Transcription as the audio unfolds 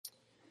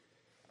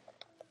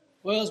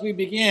Well, as we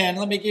begin,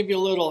 let me give you a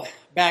little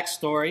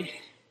backstory. It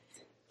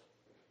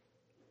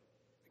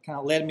kind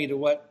of led me to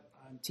what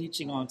I'm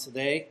teaching on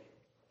today.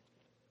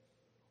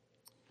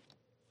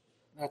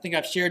 I think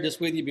I've shared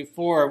this with you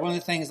before. One of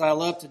the things I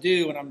love to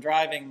do when I'm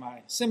driving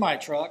my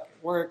semi-truck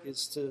at work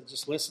is to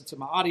just listen to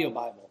my audio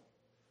Bible.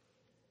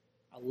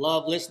 I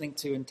love listening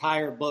to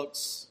entire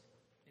books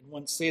in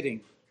one sitting.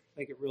 I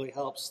think it really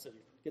helps to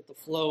get the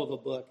flow of a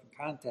book in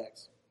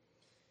context.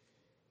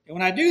 And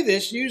when I do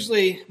this,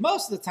 usually,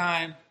 most of the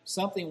time,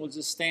 something will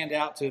just stand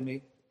out to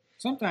me.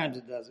 Sometimes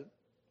it doesn't.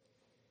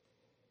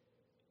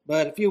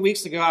 But a few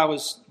weeks ago, I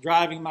was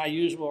driving my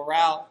usual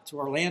route to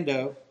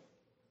Orlando,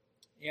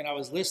 and I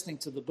was listening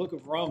to the book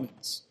of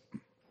Romans.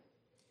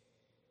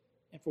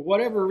 And for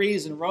whatever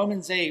reason,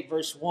 Romans 8,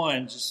 verse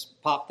 1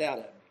 just popped out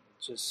at me.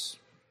 It just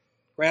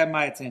grabbed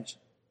my attention.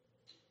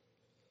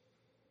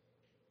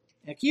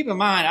 Now keep in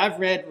mind, I've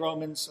read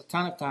Romans a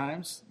ton of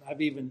times,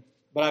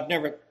 but I've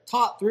never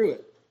taught through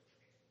it.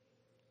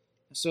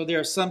 So there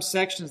are some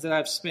sections that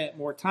I've spent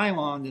more time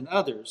on than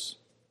others.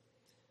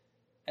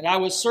 And I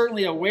was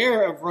certainly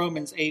aware of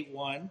Romans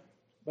 8:1,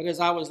 but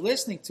as I was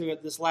listening to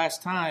it this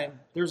last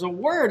time, there's a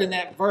word in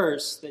that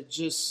verse that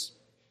just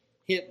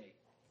hit me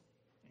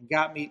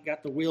and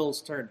got the wheels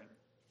turning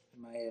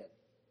in my head.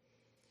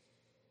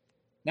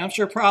 Now I'm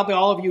sure probably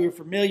all of you are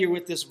familiar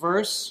with this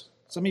verse.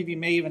 Some of you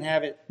may even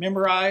have it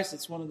memorized.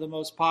 It's one of the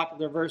most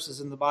popular verses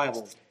in the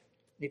Bible.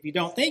 If you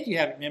don't think you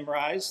have it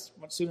memorized,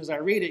 as soon as I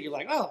read it, you're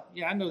like, oh,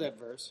 yeah, I know that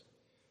verse.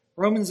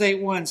 Romans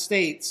 8:1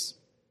 states,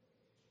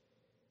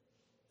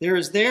 "There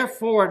is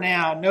therefore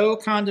now no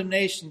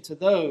condemnation to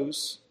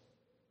those,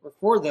 or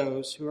for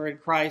those, who are in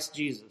Christ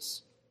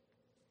Jesus."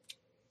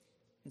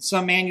 And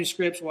some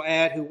manuscripts will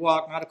add, "who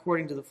walk not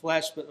according to the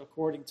flesh, but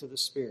according to the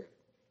Spirit."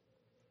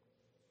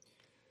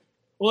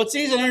 Well, it's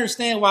easy to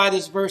understand why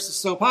this verse is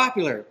so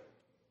popular.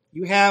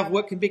 You have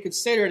what can be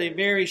considered a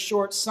very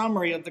short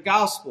summary of the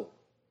gospel.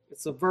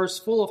 It's a verse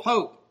full of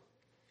hope.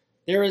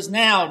 There is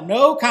now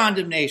no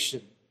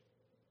condemnation,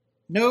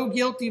 no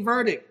guilty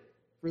verdict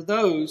for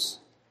those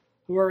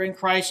who are in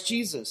Christ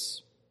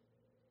Jesus.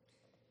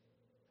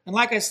 And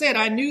like I said,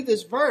 I knew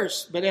this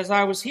verse, but as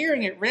I was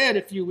hearing it read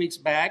a few weeks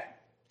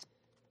back,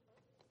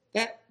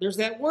 there's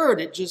that word.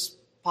 It just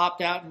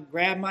popped out and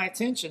grabbed my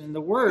attention, and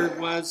the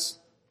word was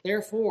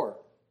therefore.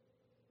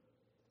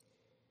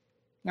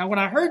 Now, when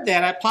I heard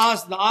that, I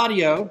paused the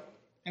audio,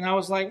 and I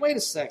was like, wait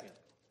a second.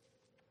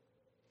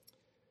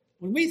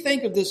 When we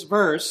think of this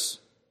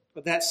verse,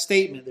 of that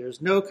statement, there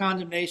is no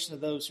condemnation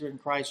of those who are in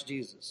Christ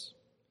Jesus,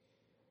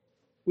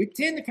 we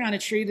tend to kind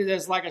of treat it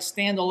as like a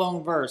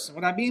standalone verse. And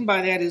what I mean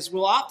by that is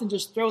we'll often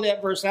just throw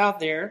that verse out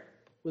there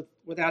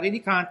without any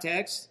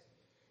context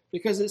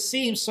because it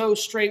seems so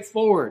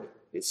straightforward.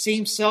 It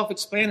seems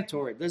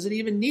self-explanatory. Does it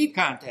even need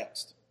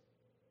context?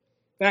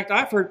 In fact,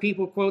 I've heard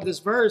people quote this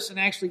verse and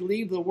actually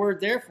leave the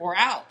word therefore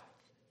out.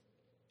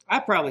 I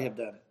probably have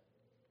done it.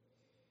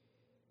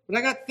 But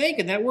I got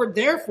thinking, that word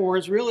therefore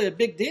is really a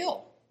big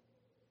deal.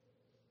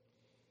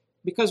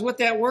 Because what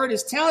that word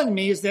is telling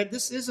me is that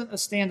this isn't a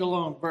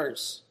standalone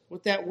verse.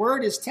 What that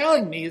word is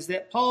telling me is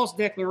that Paul's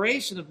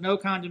declaration of no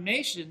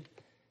condemnation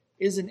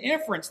is an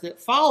inference that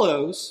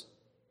follows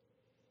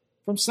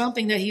from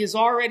something that he has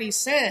already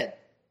said.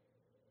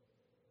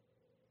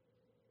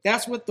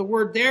 That's what the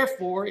word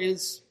therefore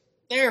is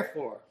there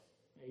for.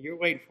 You're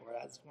waiting for it.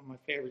 That's one of my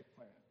favorite points.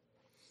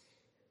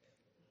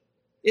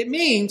 It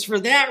means for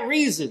that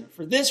reason,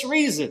 for this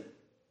reason.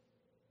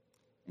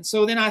 And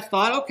so then I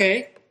thought,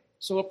 okay,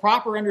 so a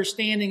proper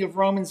understanding of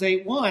Romans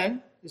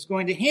 8:1 is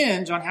going to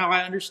hinge on how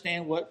I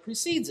understand what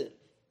precedes it.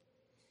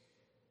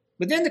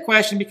 But then the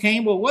question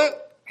became, well,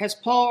 what has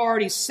Paul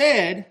already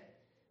said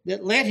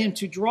that led him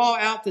to draw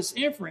out this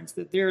inference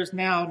that there is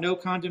now no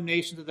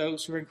condemnation to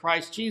those who are in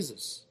Christ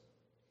Jesus?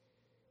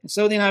 And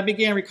so then I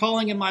began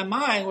recalling in my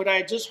mind what I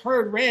had just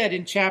heard read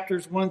in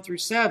chapters 1 through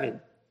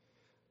 7.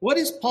 What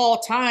is Paul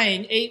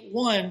tying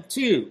 8:1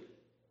 to?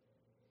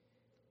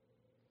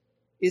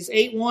 Is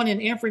 8:1 an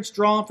inference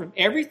drawn from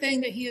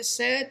everything that he has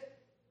said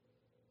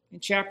in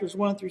chapters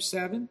 1 through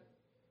 7?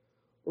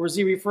 Or is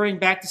he referring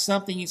back to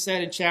something he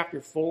said in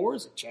chapter 4?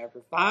 Is it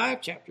chapter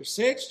 5, chapter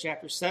 6,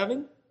 chapter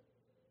 7?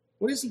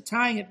 What is he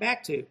tying it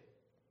back to?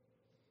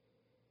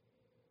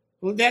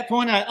 Well, at that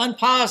point, I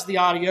unpaused the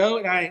audio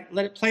and I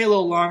let it play a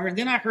little longer. And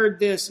then I heard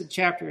this in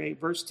chapter 8,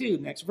 verse 2,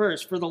 next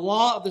verse. "For the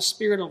law of the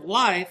Spirit of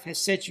life has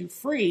set you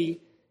free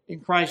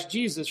in Christ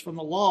Jesus from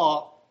the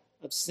law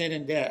of sin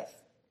and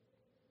death."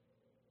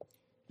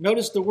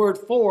 Notice the word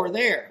 "for"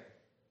 there.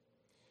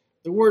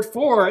 The word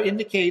 "for"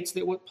 indicates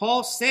that what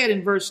Paul said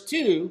in verse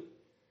 2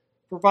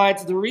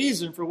 provides the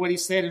reason for what he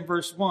said in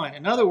verse 1.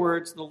 In other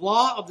words, the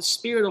law of the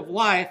Spirit of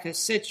life has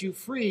set you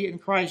free in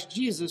Christ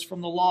Jesus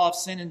from the law of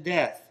sin and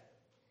death.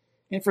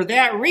 And for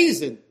that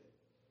reason,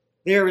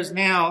 there is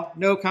now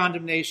no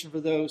condemnation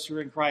for those who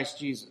are in Christ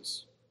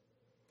Jesus.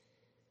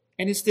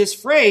 And it's this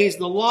phrase,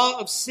 the law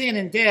of sin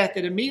and death,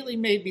 that immediately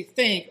made me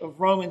think of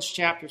Romans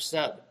chapter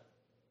 7.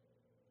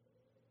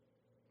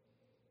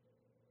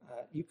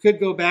 You could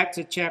go back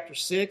to chapter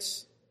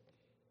 6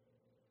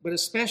 but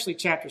especially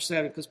chapter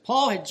 7, because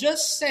Paul had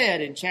just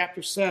said in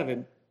chapter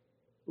 7,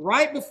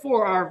 right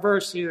before our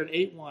verse here in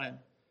 8:1,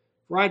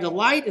 "For I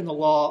delight in the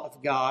law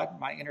of God,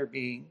 my inner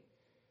being,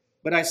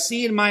 but I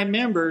see in my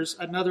members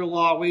another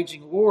law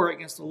waging war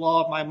against the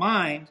law of my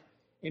mind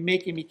and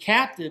making me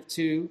captive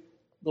to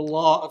the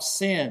law of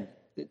sin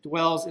that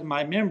dwells in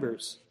my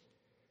members.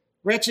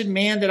 Wretched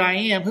man that I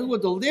am, who will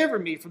deliver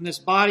me from this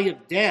body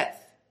of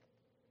death?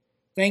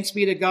 Thanks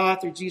be to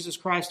God through Jesus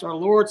Christ our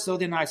Lord. So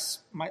then I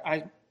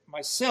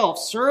myself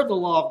serve the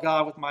law of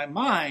God with my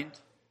mind,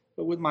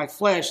 but with my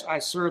flesh I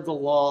serve the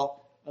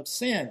law of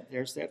sin."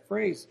 There's that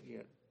phrase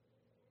again.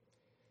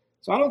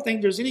 So I don't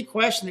think there's any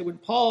question that when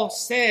Paul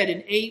said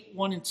in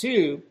 8:1 and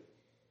 2,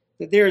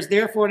 that there is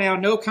therefore now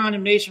no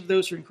condemnation for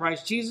those who are in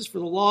Christ Jesus, for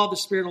the law of the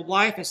Spirit of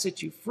life has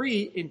set you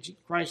free in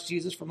Christ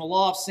Jesus from the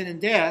law of sin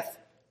and death,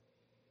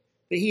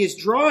 that he is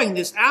drawing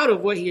this out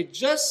of what he had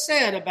just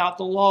said about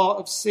the law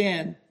of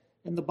sin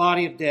and the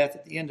body of death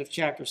at the end of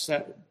chapter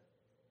 7.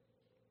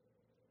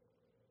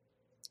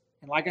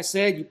 And like I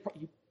said, you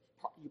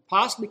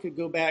possibly could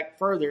go back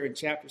further in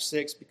chapter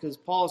 6 because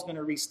Paul is going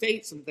to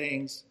restate some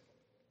things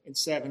in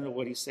 7 of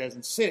what he says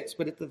in 6.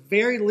 But at the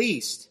very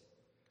least,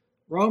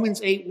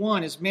 Romans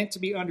 8:1 is meant to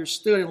be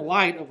understood in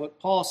light of what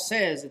Paul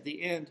says at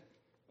the end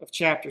of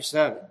chapter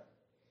 7.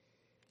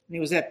 And it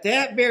was at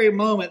that very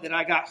moment that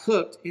I got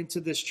hooked into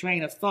this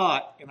train of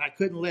thought, and I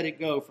couldn't let it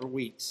go for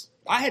weeks.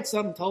 I had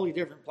something totally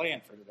different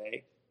planned for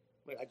today,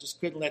 but I just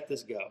couldn't let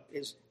this go.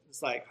 It's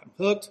like, I'm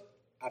hooked.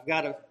 I've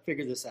got to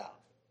figure this out.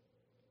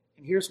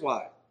 And here's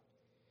why.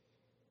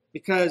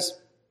 Because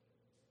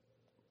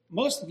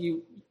most of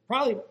you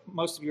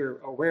are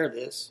aware of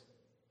this.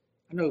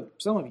 I know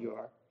some of you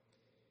are.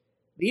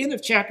 The end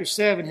of chapter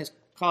 7 has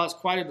caused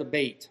quite a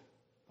debate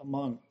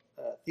among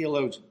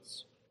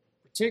theologians,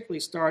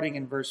 particularly starting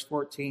in verse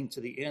 14 to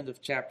the end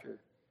of chapter,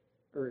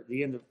 or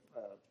the end of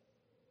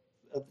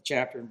the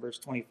chapter in verse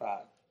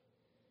 25.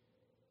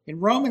 In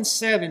Romans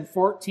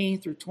 7:14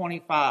 through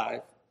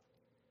 25,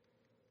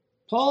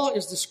 Paul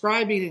is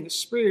describing an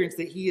experience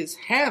that he is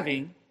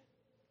having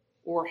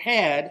or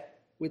had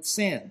with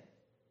sin.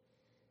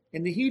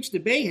 And the huge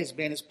debate has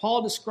been, is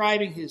Paul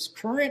describing his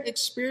current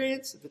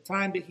experience at the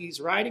time that he's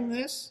writing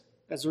this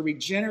as a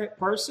regenerate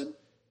person?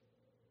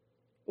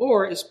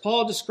 Or is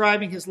Paul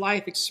describing his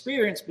life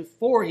experience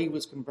before he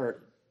was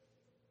converted?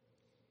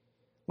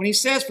 When he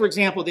says, for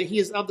example, that he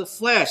is of the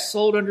flesh,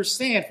 sold under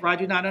sin, for I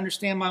do not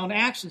understand my own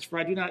actions, for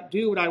I do not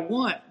do what I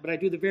want, but I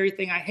do the very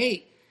thing I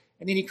hate.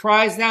 And then he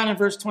cries down in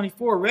verse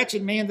 24,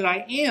 "Wretched man that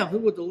I am, who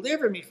will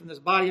deliver me from this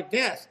body of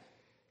death?"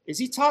 Is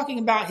he talking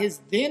about his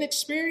then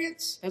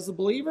experience as a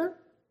believer?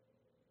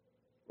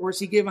 Or is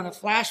he giving a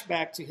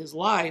flashback to his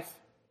life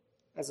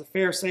as a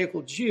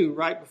Pharisaical Jew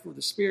right before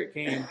the Spirit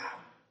came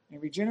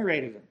and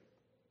regenerated him?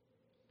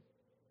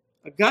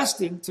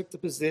 Augustine took the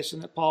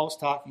position that Paul was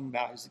talking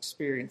about his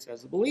experience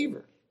as a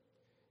believer.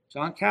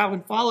 John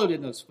Calvin followed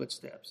in those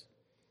footsteps.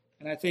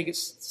 And I think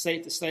it's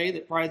safe to say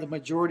that probably the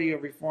majority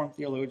of Reformed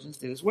theologians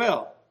did as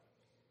well.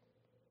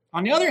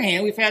 On the other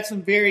hand, we've had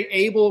some very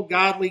able,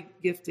 godly,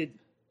 gifted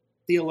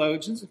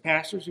theologians and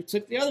pastors who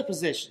took the other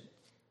position.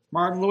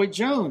 Martin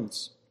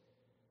Lloyd-Jones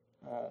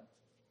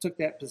took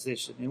that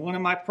position. And one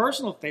of my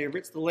personal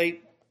favorites, the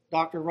late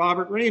Dr.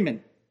 Robert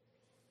Raymond.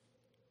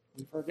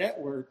 We've heard that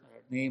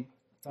name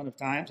a ton of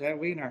times, haven't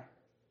we, in our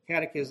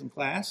catechism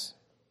class?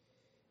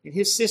 In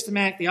his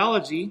systematic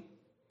theology,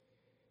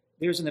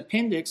 there's an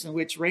appendix in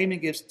which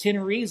Raymond gives 10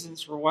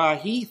 reasons for why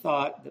he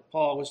thought that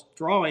Paul was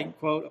drawing,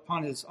 quote,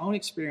 upon his own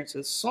experience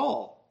as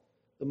Saul,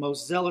 the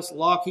most zealous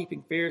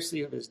law-keeping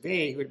Pharisee of his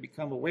day, who had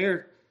become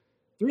aware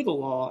through the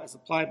law as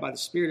applied by the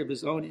Spirit of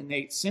his own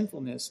innate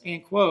sinfulness,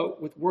 and, quote,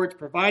 with words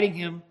providing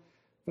him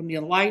from the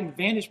enlightened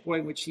vantage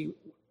point which he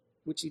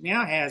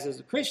now has as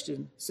a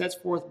Christian, sets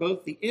forth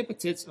both the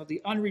impotence of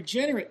the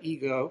unregenerate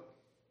ego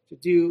to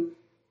do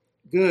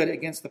good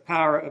against the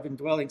power of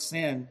indwelling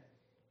sin,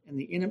 and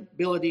the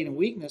inability and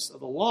weakness of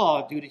the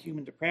law due to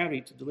human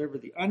depravity to deliver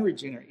the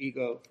unregenerate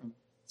ego from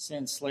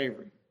sin's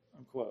slavery,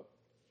 unquote.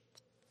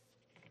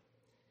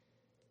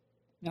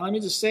 Now, let me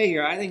just say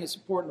here, I think it's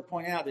important to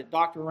point out that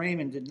Dr.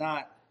 Raymond did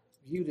not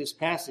view this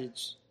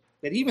passage,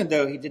 that even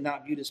though he did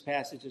not view this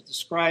passage as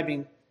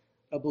describing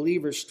a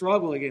believer's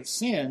struggle against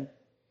sin,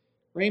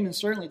 Raymond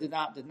certainly did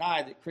not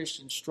deny that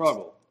Christians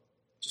struggle.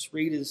 Just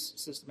read his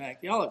systematic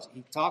theology.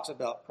 He talks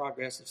about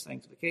progressive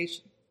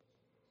sanctification.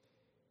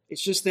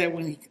 It's just that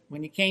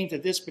when he came to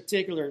this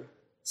particular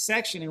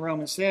section in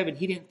Romans 7,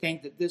 he didn't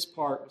think that this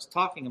part was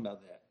talking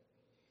about that.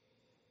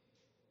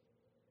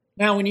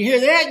 Now, when you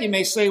hear that, you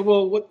may say,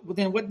 well,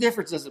 then what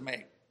difference does it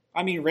make?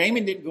 I mean,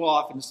 Raymond didn't go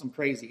off into some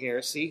crazy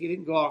heresy. He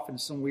didn't go off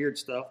into some weird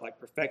stuff like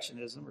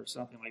perfectionism or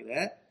something like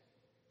that.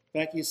 In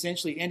fact, he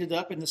essentially ended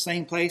up in the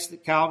same place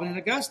that Calvin and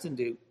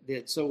Augustine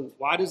did. So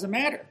why does it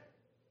matter?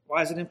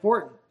 Why is it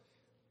important?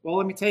 Well,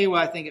 let me tell you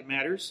why I think it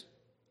matters.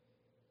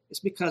 It's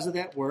because of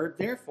that word,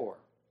 therefore.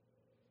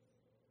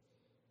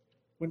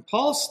 When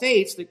Paul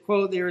states that,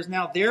 quote, there is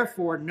now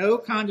therefore no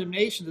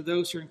condemnation to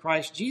those who are in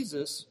Christ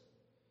Jesus,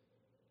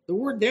 The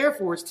word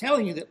therefore is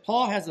telling you that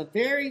Paul has a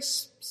very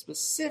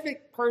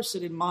specific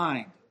person in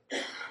mind.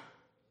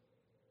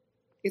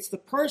 It's the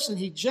person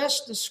he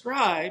just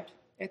described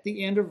at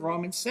the end of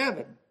Romans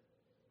 7.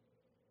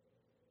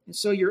 And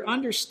so your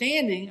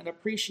understanding and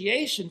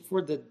appreciation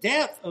for the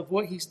depth of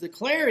what he's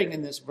declaring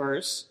in this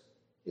verse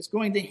is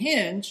going to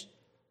hinge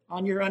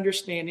on your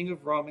understanding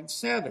of Romans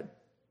 7.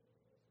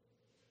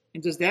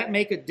 And does that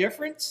make a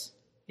difference?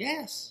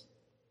 Yes.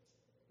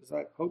 As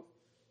I hope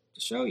to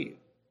show you.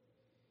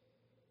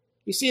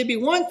 You see, it'd be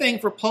one thing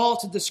for Paul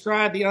to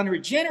describe the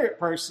unregenerate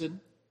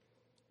person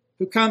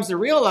who comes to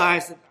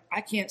realize that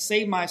I can't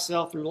save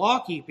myself through law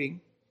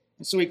keeping.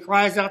 And so he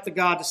cries out to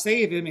God to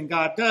save him, and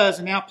God does.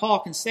 And now Paul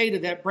can say to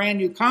that brand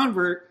new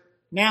convert,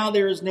 now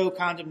there is no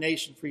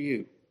condemnation for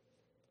you.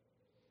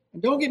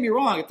 And don't get me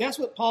wrong, if that's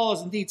what Paul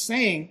is indeed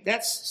saying,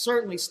 that's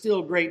certainly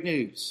still great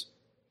news.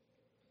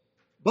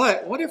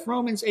 But what if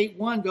Romans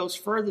 8:1 goes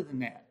further than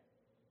that?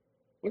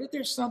 What if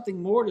there's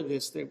something more to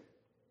this that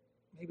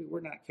maybe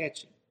we're not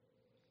catching?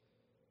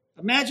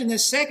 Imagine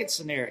this second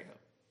scenario.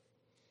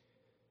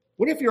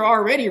 What if you're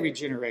already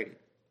regenerated?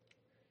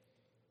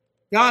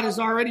 God has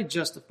already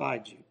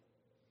justified you.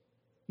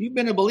 You've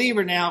been a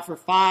believer now for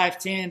 5,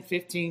 10,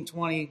 15,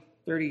 20,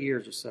 30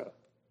 years or so.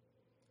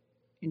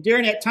 And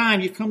during that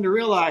time, you've come to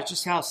realize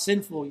just how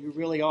sinful you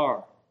really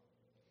are.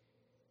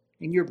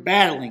 And you're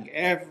battling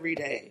every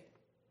day.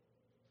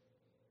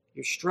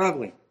 You're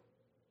struggling.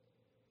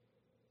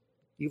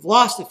 You've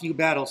lost a few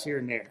battles here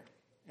and there.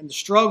 And the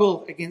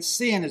struggle against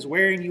sin is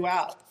wearing you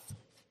out.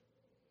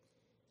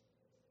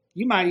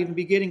 You might even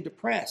be getting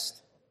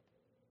depressed.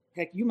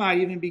 Heck, you might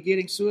even be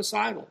getting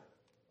suicidal.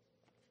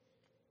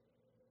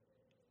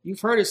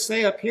 You've heard us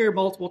say up here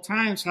multiple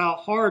times how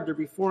hard the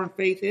Reformed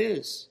faith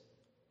is.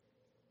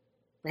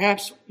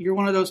 Perhaps you're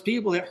one of those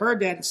people that heard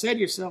that and said to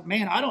yourself,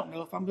 man, I don't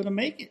know if I'm going to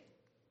make it.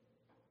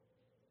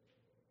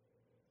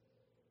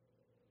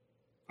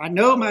 I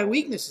know my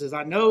weaknesses.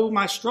 I know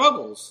my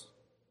struggles.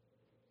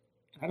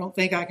 I don't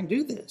think I can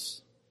do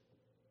this.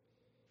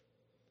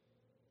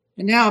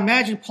 And now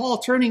imagine Paul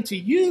turning to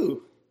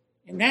you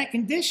in that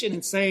condition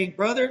and saying,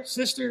 brother,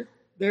 sister,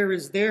 there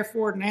is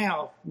therefore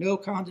now no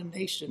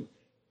condemnation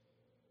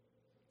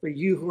for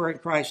you who are in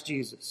Christ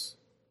Jesus.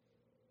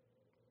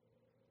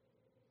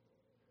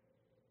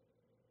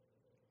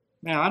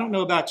 Now, I don't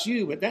know about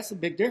you, but that's a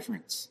big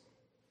difference.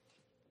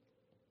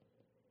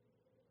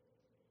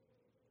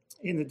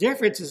 And the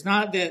difference is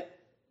not that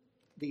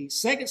the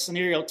second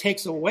scenario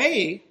takes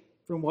away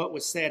from what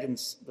was said in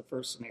the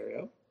first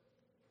scenario.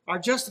 Our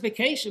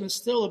justification is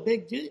still a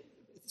big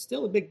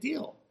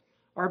deal.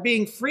 Our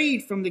being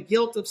freed from the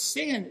guilt of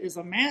sin is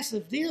a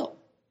massive deal.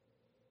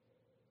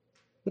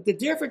 But the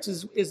difference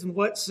is in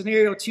what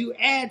scenario 2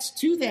 adds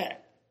to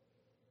that.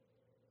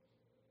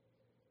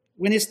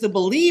 When it's the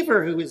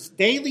believer who is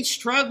daily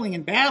struggling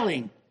and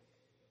battling,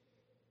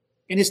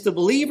 and it's the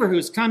believer who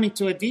is coming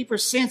to a deeper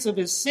sense of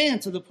his sin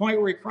to the point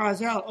where he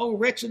cries out, oh,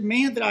 wretched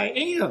man that I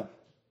am.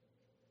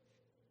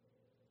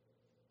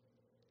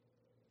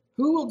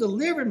 Who will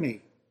deliver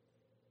me?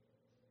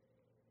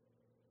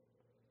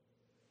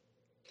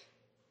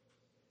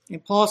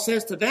 And Paul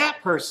says to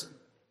that person,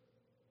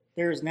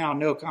 there is now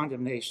no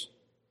condemnation.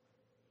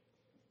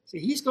 See,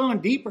 he's going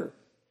deeper.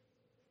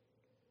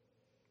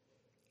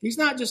 He's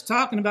not just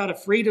talking about a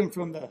freedom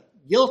from the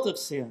guilt of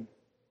sin.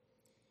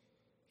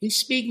 He's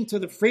speaking to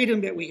the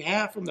freedom that we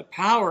have from the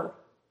power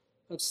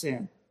of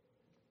sin.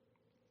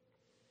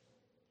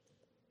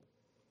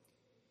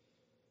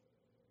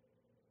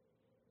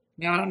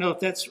 Now, I don't know if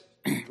that's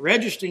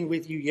registering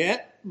with you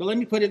yet, but let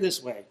me put it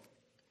this way.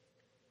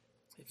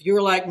 If you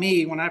were like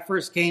me, when I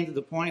first came to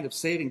the point of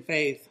saving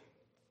faith,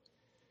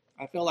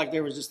 I felt like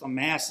there was just a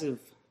massive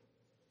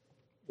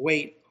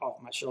weight off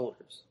my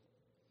shoulders.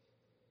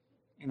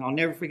 And I'll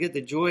never forget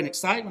the joy and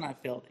excitement I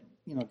felt.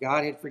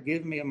 God had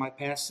forgiven me of my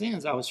past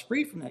sins. I was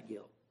free from that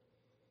guilt.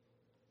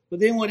 But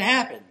then what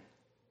happened?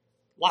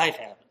 Life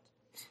happened.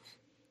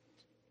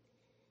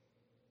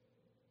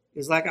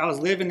 It's like I was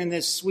living in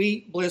this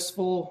sweet,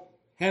 blissful,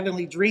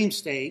 heavenly dream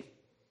state,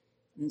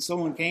 and then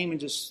someone came and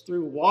just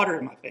threw water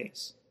in my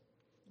face.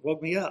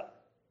 Woke me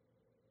up.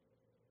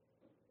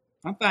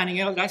 I'm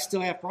finding out that I still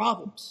have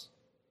problems.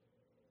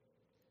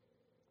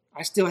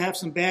 I still have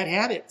some bad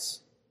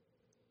habits.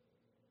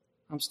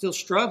 I'm still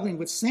struggling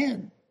with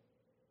sin.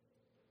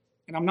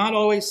 And I'm not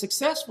always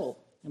successful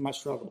in my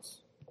struggles.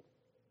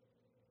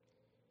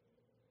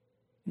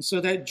 And so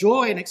that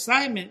joy and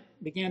excitement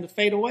began to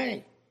fade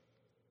away.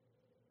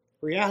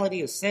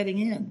 Reality is setting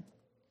in.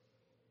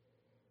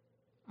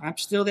 I'm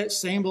still that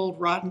same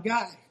old rotten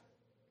guy.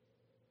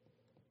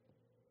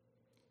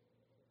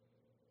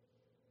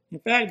 In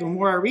fact, the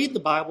more I read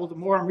the Bible, the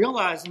more I'm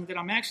realizing that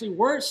I'm actually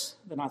worse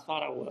than I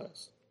thought I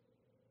was.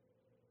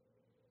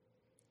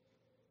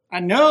 I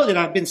know that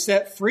I've been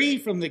set free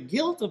from the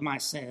guilt of my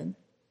sin,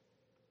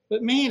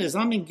 but man, as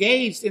I'm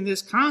engaged in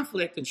this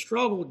conflict and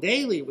struggle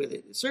daily with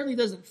it, it certainly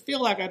doesn't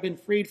feel like I've been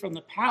freed from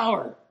the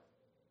power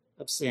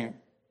of sin.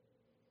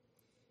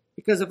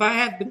 Because if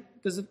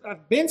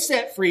I've been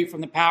set free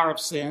from the power of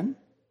sin,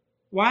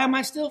 Why am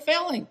I still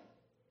failing?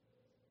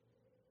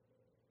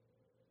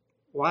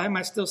 Why am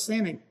I still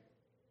sinning?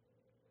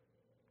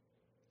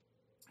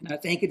 And I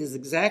think it is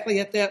exactly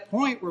at that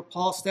point where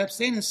Paul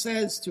steps in and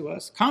says to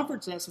us,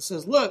 comforts us, and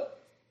says, look,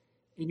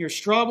 in your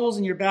struggles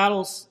and your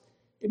battles,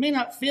 it may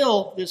not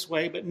feel this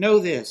way, but know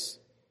this.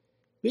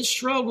 This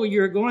struggle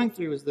you're going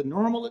through is the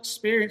normal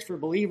experience for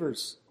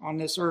believers on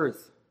this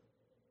earth,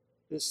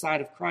 this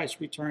side of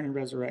Christ's return and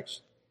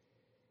resurrection.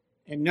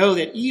 And know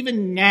that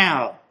even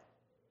now,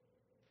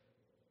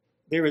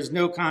 there is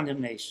no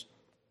condemnation.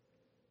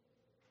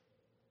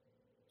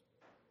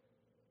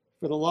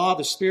 For the law of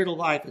the Spirit of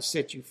life has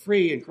set you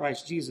free in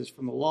Christ Jesus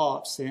from the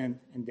law of sin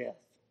and death.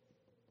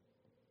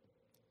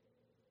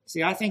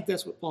 See, I think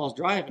that's what Paul's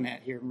driving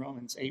at here in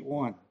Romans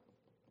 8:1.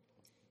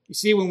 You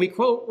see, when we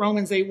quote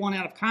Romans 8:1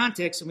 out of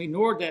context and we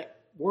ignore that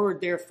word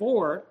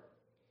therefore,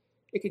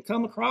 it can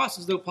come across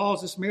as though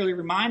Paul's just merely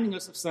reminding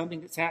us of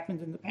something that's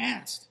happened in the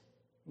past,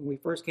 when we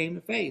first came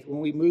to faith,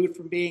 when we moved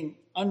from being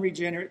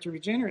unregenerate to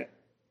regenerate.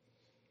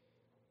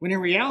 When in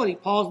reality,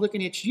 Paul's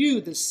looking at you,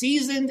 the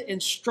seasoned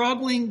and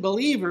struggling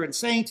believer, and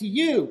saying to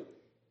you,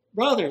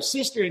 brother,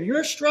 sister, in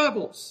your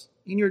struggles,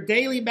 in your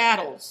daily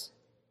battles,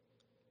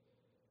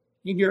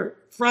 in your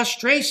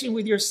frustration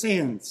with your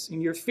sins,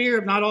 in your fear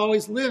of not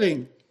always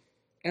living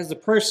as the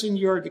person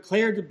you are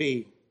declared to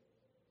be,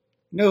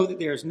 know that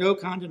there is no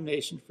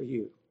condemnation for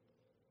you.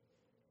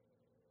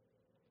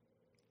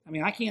 I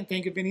mean, I can't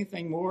think of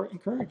anything more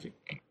encouraging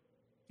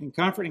and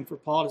comforting for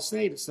Paul to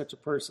say to such a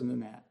person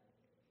than that.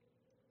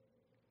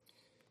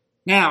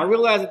 Now, I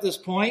realize at this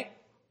point,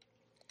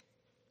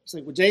 it's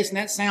like, well, Jason,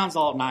 that sounds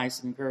all nice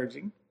and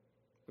encouraging,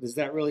 but is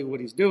that really what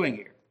he's doing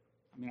here?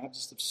 I mean, I've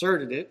just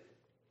asserted it.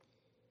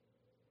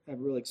 I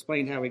haven't really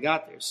explained how we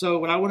got there. So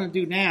what I want to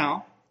do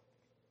now,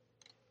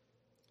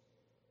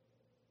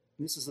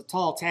 and this is a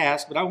tall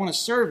task, but I want to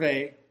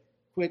survey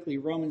quickly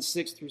Romans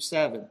 6 through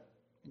 7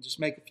 and just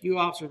make a few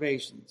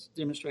observations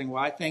demonstrating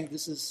why I think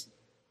this is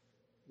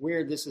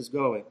where this is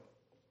going.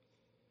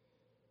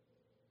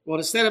 Well,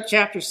 to set up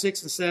chapter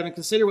 6 and 7,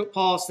 consider what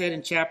Paul said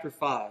in chapter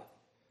 5.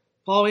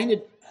 Paul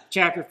ended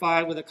chapter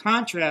 5 with a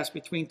contrast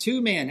between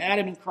two men,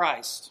 Adam and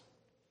Christ.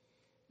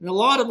 And a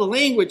lot of the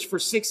language for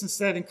 6 and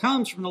 7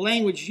 comes from the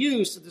language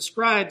used to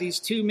describe these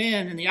two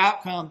men and the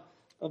outcome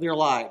of their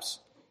lives.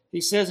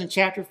 He says in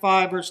chapter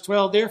 5, verse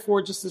 12,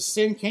 therefore, just as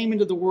sin came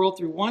into the world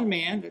through one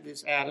man, that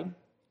is Adam,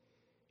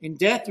 and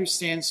death through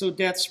sin, so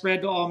death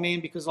spread to all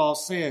men because all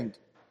sinned.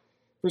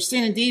 For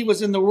sin indeed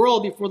was in the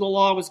world before the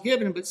law was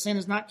given, but sin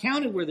is not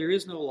counted where there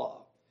is no law.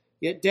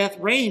 Yet death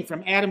reigned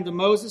from Adam to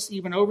Moses,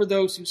 even over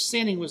those whose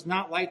sinning was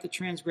not like the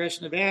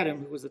transgression of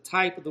Adam, who was a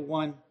type of the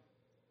one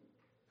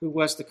who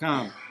was to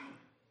come.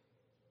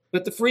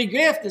 But the free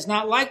gift is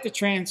not like the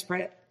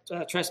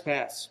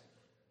trespass.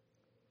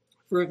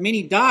 For if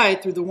many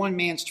died through the one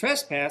man's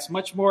trespass,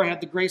 much more had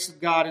the grace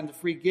of God and the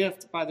free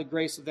gift by the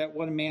grace of that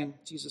one man,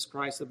 Jesus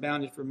Christ,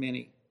 abounded for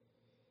many.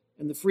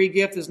 And the free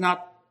gift is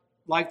not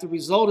like the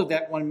result of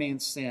that one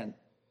man's sin.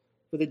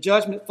 For the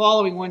judgment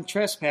following one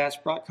trespass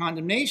brought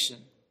condemnation,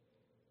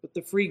 but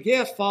the free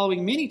gift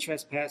following many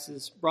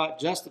trespasses brought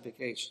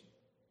justification.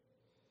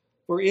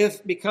 For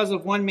if, because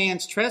of one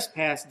man's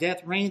trespass,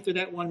 death reigned through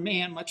that one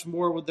man, much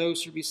more will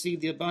those who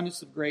receive the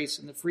abundance of grace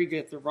and the free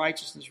gift of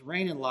righteousness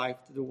reign in life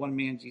through the one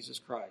man, Jesus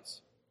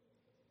Christ.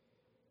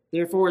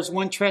 Therefore, as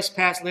one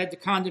trespass led to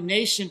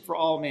condemnation for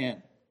all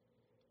men,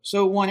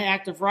 so one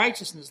act of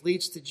righteousness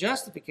leads to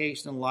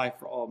justification in life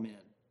for all men.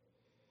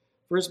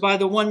 For as by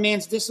the one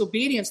man's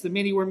disobedience the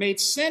many were made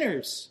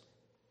sinners,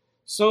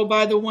 so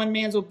by the one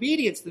man's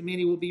obedience the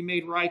many will be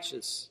made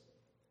righteous.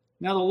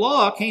 Now the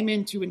law came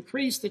in to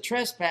increase the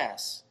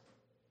trespass.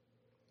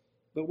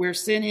 But where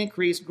sin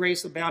increased,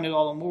 grace abounded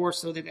all the more,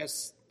 so that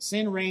as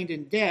sin reigned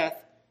in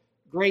death,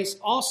 grace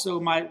also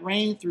might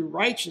reign through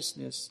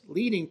righteousness,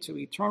 leading to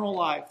eternal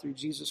life through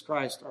Jesus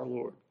Christ our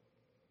Lord.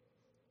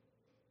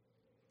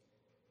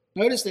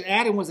 Notice that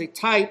Adam was a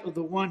type of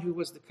the one who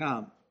was to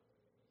come.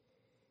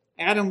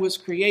 Adam was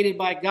created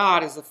by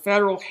God as the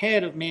federal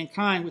head of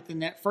mankind within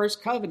that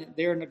first covenant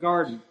there in the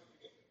garden.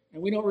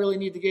 And we don't really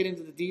need to get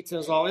into the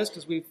details of all this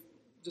because we've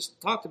just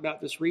talked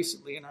about this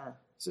recently in our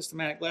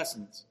systematic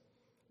lessons.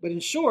 But in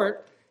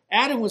short,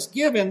 Adam was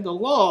given the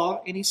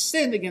law and he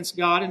sinned against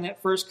God in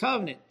that first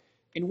covenant.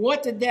 And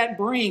what did that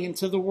bring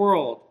into the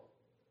world?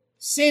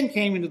 Sin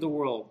came into the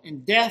world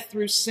and death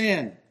through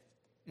sin.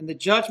 And the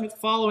judgment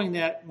following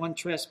that one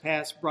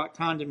trespass brought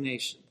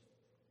condemnation.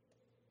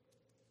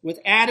 With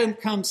Adam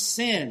comes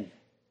sin,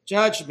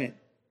 judgment,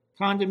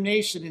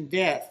 condemnation, and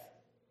death.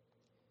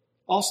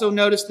 Also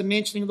notice the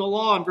mentioning of the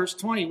law in verse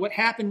 20. What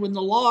happened when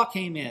the law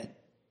came in?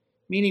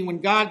 Meaning when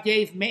God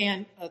gave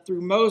man,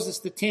 through Moses,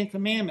 the 10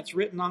 Commandments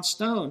written on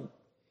stone.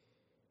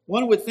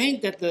 One would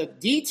think that the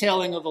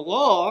detailing of the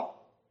law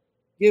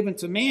given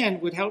to man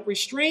would help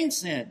restrain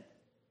sin.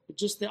 But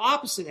just the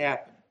opposite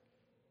happened.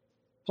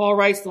 Paul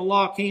writes the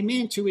law came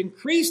in to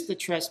increase the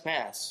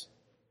trespass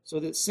so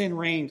that sin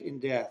reigned in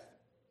death.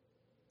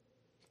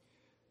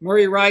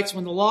 Murray writes,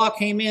 when the law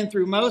came in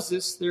through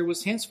Moses, there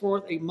was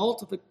henceforth a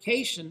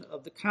multiplication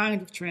of the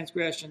kind of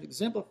transgression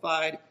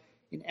exemplified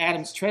in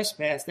Adam's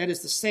trespass, that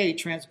is to say,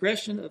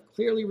 transgression of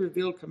clearly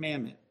revealed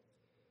commandment.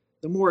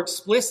 The more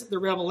explicit the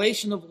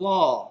revelation of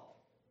law,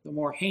 the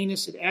more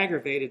heinous and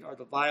aggravated are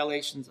the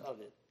violations of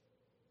it.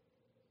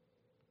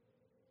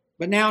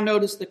 But now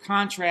notice the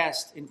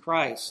contrast in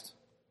Christ.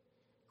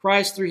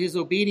 Christ, through his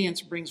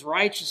obedience, brings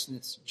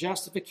righteousness,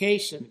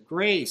 justification,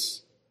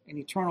 grace, and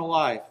eternal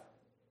life.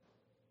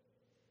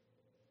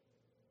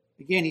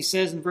 Again, he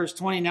says in verse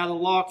 20, now the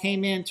law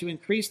came in to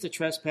increase the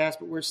trespass,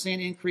 but where sin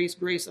increased,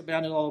 grace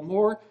abounded all the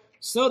more,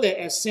 so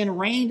that as sin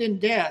reigned in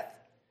death,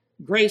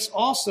 grace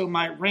also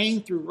might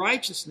reign through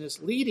righteousness,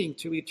 leading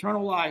to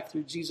eternal life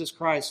through Jesus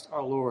Christ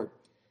our Lord.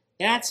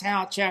 That's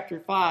how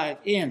chapter 5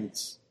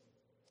 ends.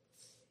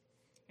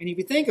 And if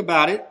you think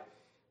about it,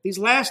 these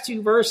last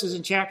two verses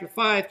in chapter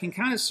 5 can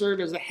kind of serve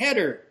as a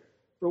header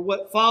for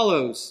what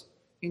follows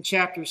in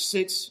chapters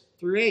 6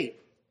 through 8.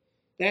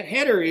 That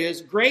header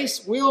is,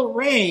 grace will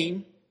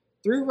reign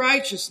through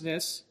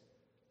righteousness,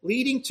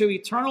 leading to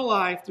eternal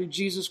life through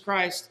Jesus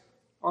Christ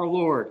our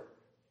Lord.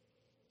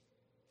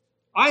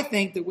 I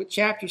think that what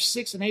chapters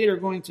 6 and 8 are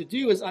going to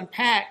do is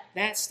unpack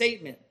that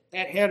statement,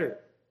 that header.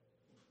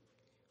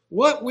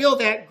 What will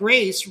that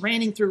grace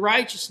reigning through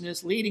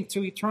righteousness, leading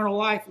to eternal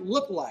life,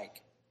 look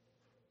like?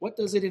 What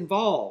does it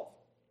involve?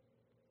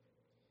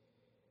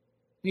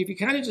 And if you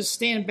kind of just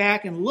stand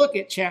back and look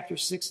at chapter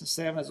 6 and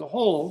 7 as a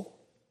whole,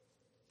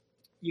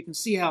 you can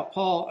see how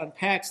Paul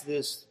unpacks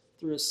this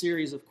through a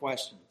series of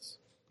questions.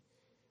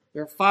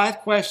 There are 5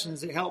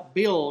 questions that help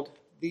build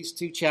these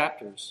 2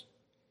 chapters.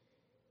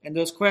 And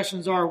those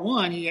questions are,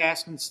 1, he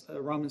asks in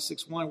Romans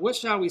 6:1, what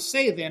shall we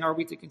say then? Are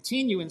we to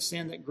continue in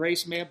sin that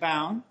grace may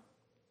abound?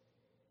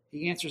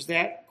 He answers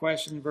that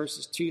question in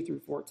verses 2 through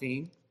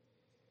 14.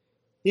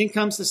 Then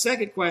comes the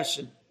second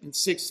question in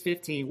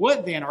 6:15.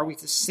 What then? Are we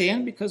to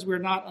sin because we're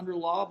not under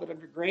law but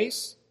under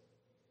grace?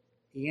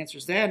 He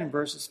answers that in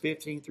verses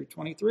 15 through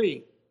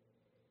 23.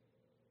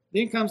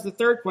 Then comes the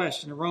third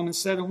question in Romans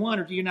 7:1.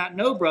 Or do you not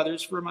know,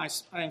 brothers, for I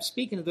am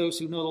speaking to those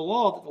who know the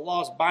law, that the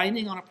law is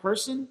binding on a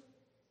person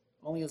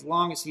only as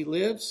long as he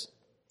lives?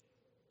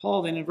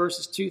 Paul then in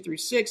verses 2 through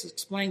 6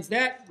 explains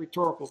that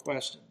rhetorical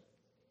question.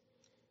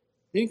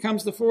 Then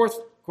comes the fourth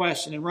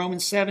question in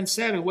Romans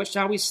 7:7. What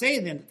shall we say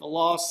then? That the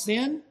law is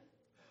sin?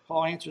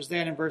 Paul answers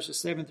that in verses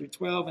 7 through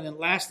 12. And then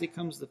lastly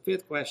comes the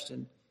fifth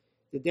question.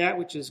 Did that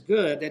which is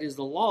good, that is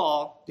the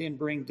law, then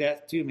bring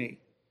death to me?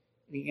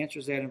 And he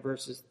answers that in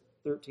verses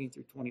 13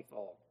 through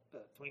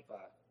 25.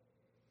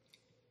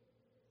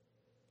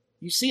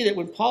 You see that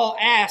when Paul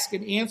asks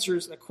and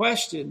answers a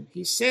question,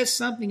 he says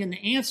something in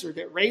the answer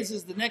that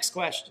raises the next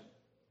question.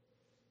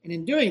 And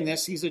in doing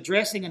this, he's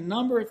addressing a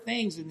number of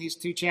things in these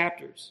 2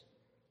 chapters,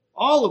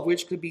 all of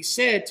which could be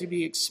said to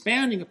be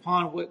expounding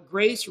upon what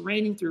grace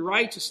reigning through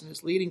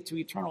righteousness leading to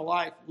eternal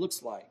life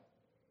looks like.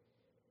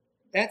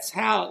 That's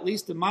how, at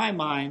least in my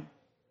mind,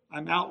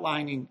 I'm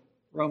outlining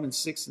Romans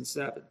 6 and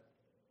 7.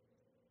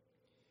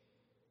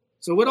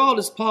 So what all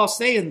does Paul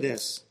say in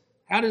this?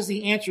 How does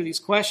he answer these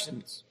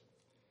questions?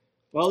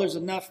 Well, there's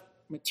enough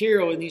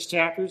material in these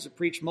chapters to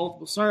preach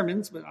multiple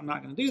sermons, but I'm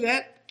not going to do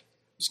that.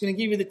 I'm just going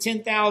to give you the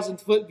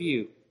 10,000-foot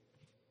view.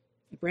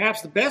 And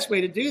perhaps the best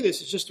way to do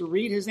this is just to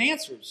read his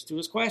answers to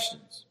his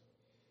questions.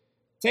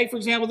 Take, for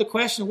example, the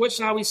question, what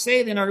shall we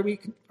say then? Are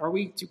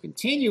we to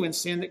continue in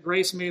sin that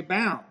grace may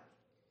abound?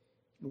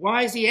 And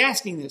why is he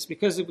asking this?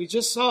 Because if we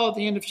just saw at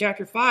the end of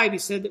chapter 5, he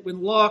said that when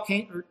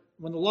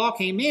the law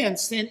came in,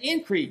 sin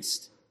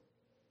increased.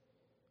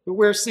 But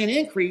where sin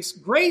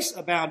increased, grace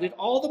abounded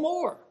all the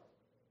more.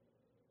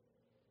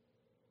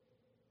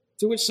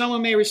 To which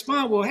someone may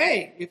respond, well,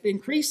 hey, if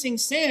increasing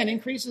sin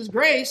increases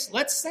grace,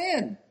 let's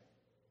sin.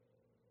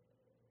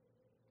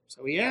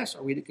 So he asks,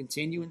 are we to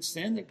continue in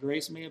sin that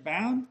grace may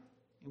abound?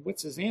 And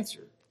what's his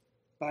answer?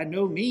 By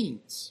no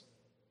means.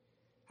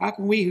 How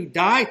can we who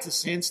died to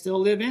sin still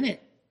live in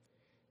it?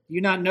 Do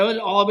you not know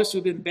that all of us who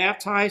have been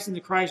baptized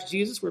into Christ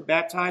Jesus were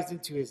baptized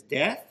into his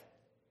death?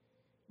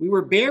 We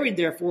were buried,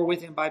 therefore,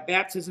 with him by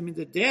baptism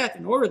into death,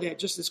 in order that,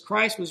 just as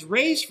Christ was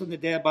raised from the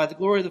dead by the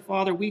glory of the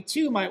Father, we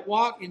too might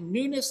walk in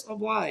newness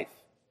of life.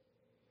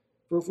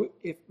 For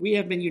if we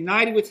have been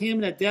united with him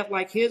in a death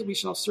like his, we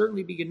shall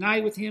certainly be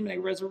united with him in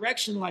a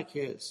resurrection like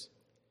his.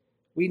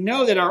 We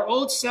know that our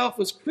old self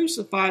was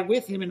crucified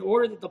with him in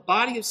order that the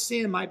body of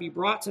sin might be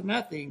brought to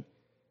nothing,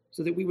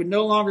 so that we would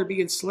no longer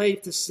be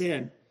enslaved to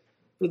sin.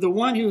 For the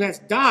one who has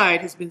died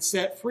has been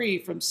set free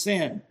from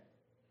sin.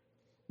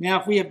 Now,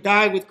 if we have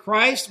died with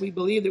Christ, we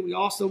believe that we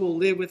also will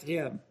live with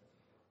him.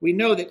 We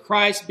know that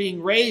Christ,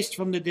 being raised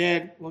from the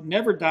dead, will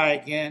never die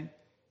again.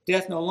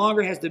 Death no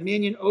longer has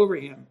dominion over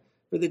him.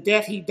 For the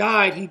death he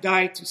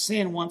died to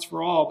sin once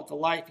for all, but the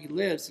life he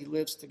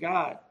lives to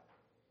God.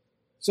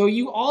 So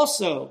you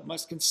also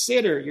must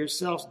consider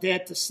yourselves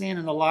dead to sin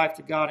and alive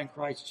to God in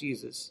Christ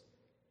Jesus.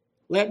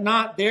 Let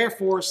not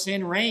therefore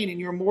sin reign in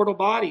your mortal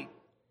body,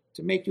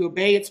 to make you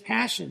obey its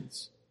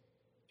passions.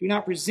 Do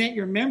not present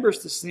your members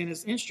to sin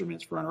as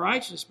instruments for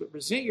unrighteousness, but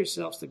present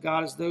yourselves to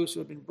God as those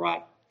who have been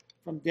brought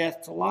from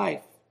death to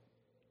life,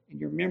 and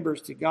your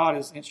members to God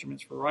as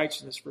instruments for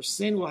righteousness. For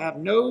sin will have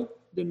no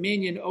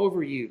dominion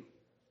over you,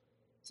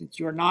 since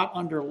you are not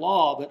under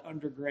law, but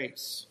under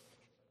grace.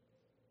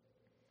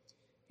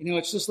 You know,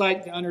 it's just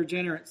like the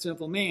unregenerate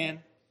sinful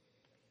man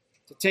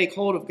to take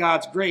hold of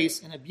God's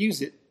grace and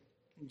abuse it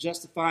in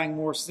justifying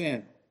more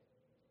sin.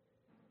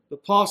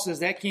 But Paul says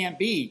that can't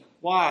be.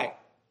 Why?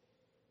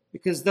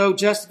 Because though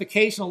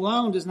justification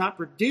alone does not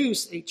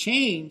produce a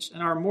change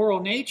in our moral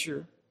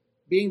nature,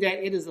 being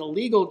that it is a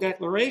legal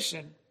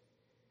declaration,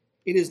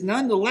 it is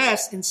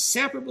nonetheless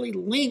inseparably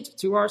linked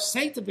to our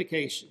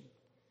sanctification,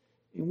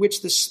 in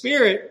which the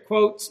Spirit,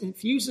 quotes,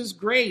 infuses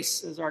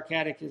grace, as our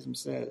catechism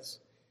says,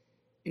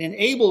 and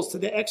enables to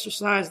the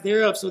exercise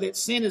thereof, so that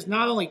sin is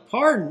not only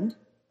pardoned,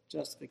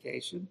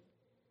 justification,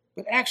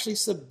 but actually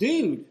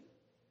subdued.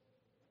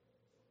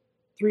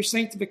 Through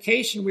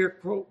sanctification, we are,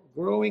 quote,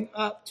 growing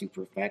up to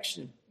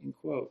perfection, end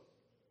quote.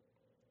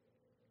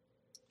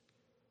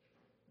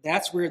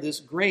 That's where this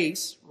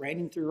grace,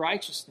 reigning through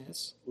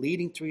righteousness,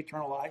 leading to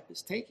eternal life,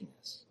 is taking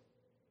us.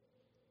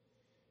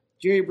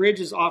 Jerry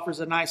Bridges offers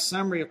a nice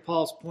summary of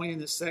Paul's point in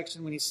this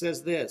section when he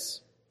says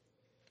this.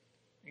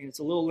 And it's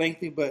a little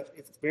lengthy, but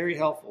it's very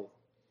helpful.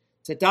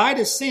 To die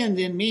to sin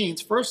then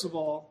means, first of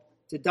all,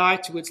 to die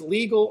to its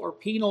legal or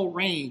penal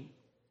reign.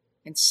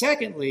 And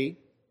secondly,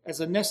 as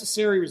a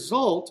necessary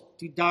result,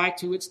 to die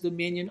to its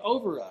dominion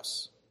over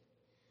us.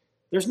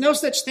 There's no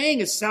such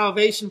thing as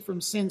salvation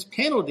from sin's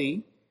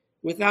penalty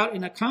without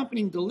an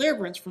accompanying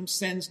deliverance from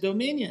sin's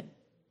dominion.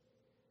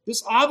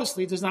 This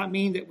obviously does not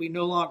mean that we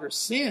no longer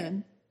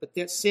sin, but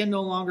that sin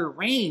no longer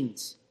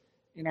reigns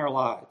in our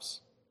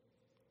lives.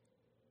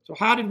 So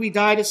how did we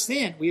die to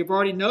sin? We have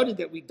already noted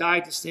that we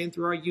died to sin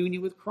through our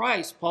union with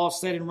Christ. Paul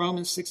said in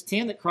Romans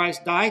 6:10 that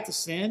Christ died to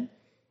sin.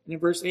 And in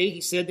verse 8,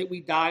 he said that we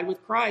died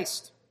with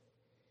Christ.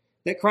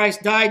 That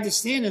Christ died to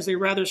sin is a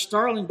rather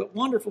startling but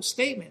wonderful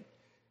statement.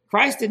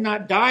 Christ did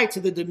not die to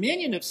the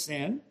dominion of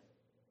sin,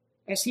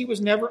 as he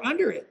was never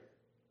under it.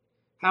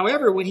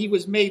 However, when he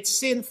was made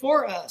sin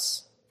for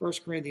us,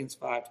 1 Corinthians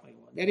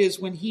 5:21, that is,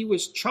 when he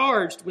was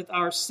charged with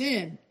our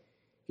sin,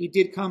 he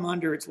did come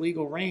under its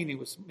legal reign and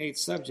was made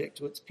subject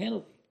to its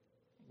penalty.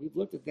 We've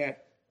looked at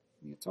that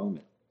in the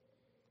atonement.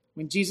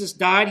 When Jesus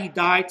died, he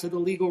died to the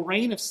legal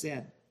reign of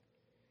sin.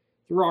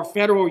 Through our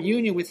federal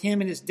union with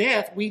him in his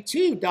death, we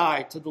too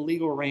died to the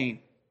legal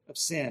reign of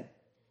sin.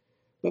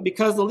 But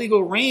because the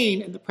legal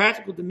reign and the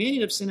practical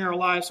dominion of sin in our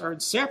lives are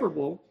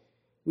inseparable,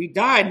 we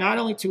died not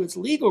only to its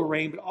legal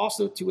reign, but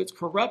also to its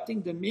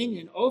corrupting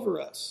dominion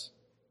over us.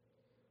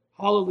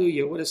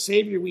 Hallelujah. What a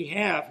Savior we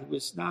have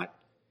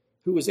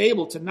who was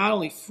able to not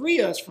only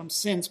free us from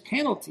sin's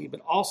penalty,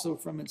 but also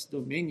from its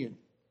dominion.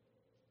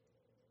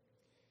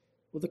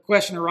 Well, the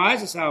question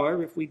arises,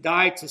 however, if we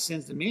died to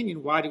sin's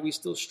dominion, why do we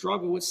still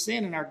struggle with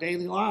sin in our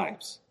daily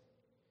lives?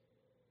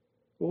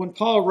 Well, when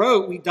Paul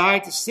wrote, we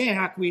died to sin,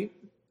 how can we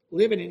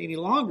live in it any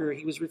longer?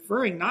 He was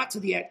referring not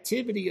to the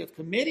activity of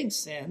committing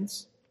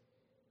sins,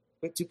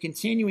 but to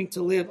continuing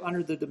to live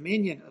under the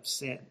dominion of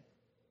sin.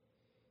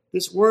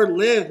 This word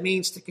live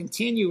means to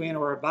continue in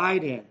or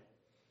abide in.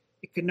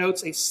 It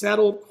connotes a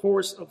settled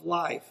course of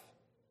life.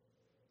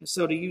 And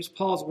so to use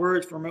Paul's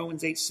words from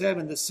Romans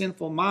 8:7, the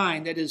sinful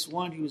mind, that is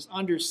one who is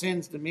under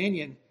sin's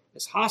dominion,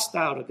 is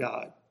hostile to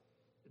God.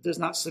 It does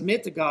not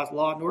submit to God's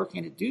law, nor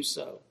can it do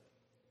so.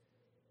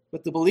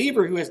 But the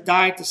believer who has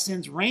died to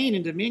sin's reign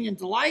and dominion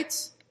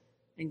delights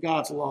in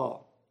God's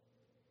law.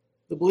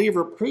 The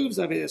believer approves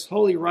of it as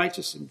holy,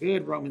 righteous, and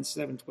good, Romans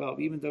 7:12,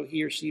 even though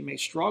he or she may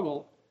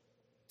struggle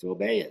to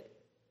obey it.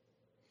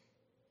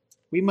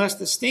 We must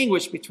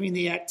distinguish between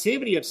the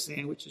activity of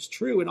sin, which is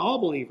true in all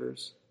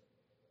believers,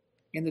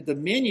 and the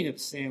dominion of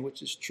sin,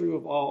 which is true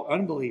of all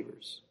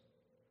unbelievers.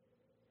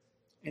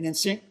 And then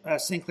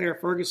Sinclair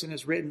Ferguson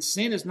has written,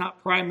 sin is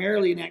not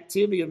primarily an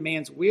activity of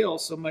man's will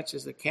so much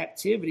as a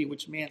captivity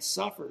which man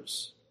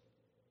suffers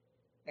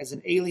as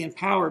an alien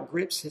power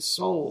grips his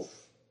soul.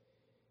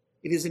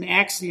 It is an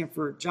axiom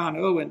for John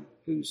Owen,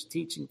 whose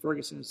teaching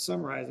Ferguson is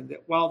summarizing,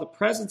 that while the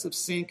presence of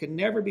sin can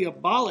never be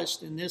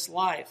abolished in this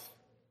life,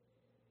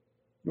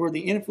 nor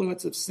the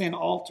influence of sin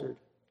altered,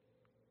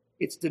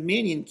 its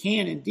dominion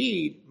can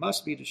indeed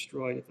must be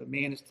destroyed if a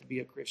man is to be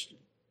a Christian.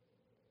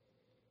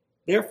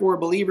 Therefore, a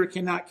believer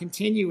cannot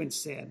continue in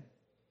sin.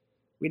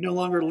 We no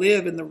longer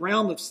live in the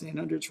realm of sin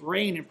under its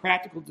reign and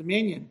practical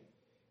dominion.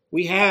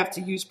 We have,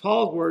 to use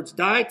Paul's words,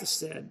 died to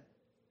sin.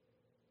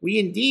 We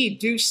indeed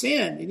do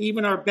sin, and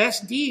even our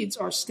best deeds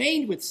are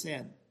stained with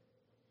sin.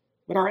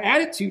 But our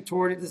attitude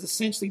toward it is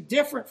essentially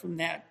different from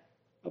that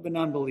of an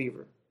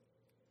unbeliever.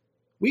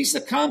 We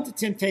succumb to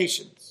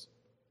temptations,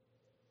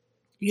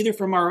 either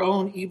from our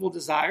own evil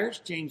desires,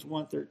 James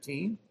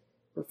 1:13,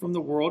 or from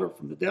the world or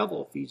from the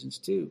devil, Ephesians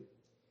 2.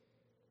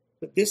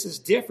 But this is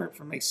different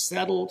from a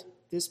settled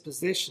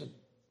disposition.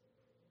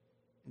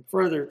 And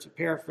further, to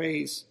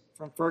paraphrase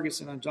from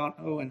Ferguson on John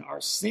Owen,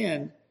 our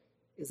sin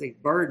is a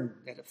burden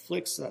that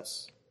afflicts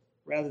us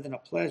rather than a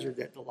pleasure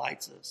that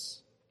delights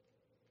us.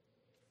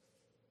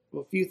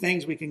 Well, a few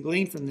things we can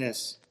glean from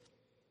this.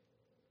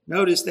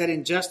 Notice that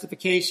in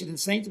justification and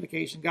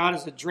sanctification, God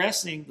is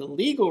addressing the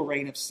legal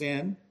reign of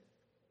sin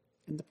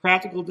and the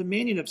practical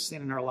dominion of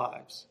sin in our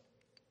lives.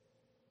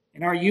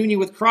 In our union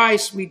with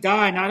Christ, we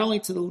die not only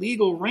to the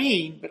legal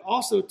reign, but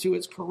also to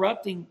its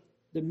corrupting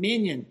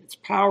dominion, its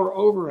power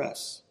over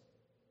us.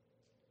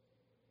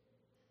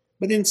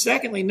 But then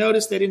secondly,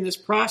 notice that in this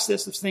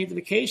process of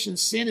sanctification,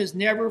 sin is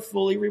never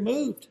fully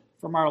removed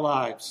from our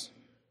lives.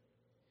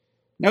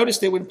 Notice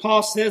that when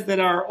Paul says that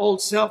our old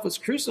self was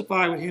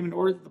crucified with him in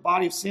order that the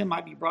body of sin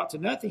might be brought to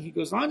nothing, he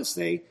goes on to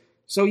say,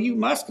 so you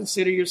must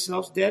consider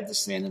yourselves dead to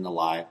sin and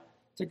alive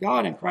to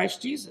God in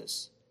Christ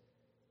Jesus.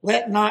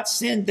 Let not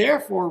sin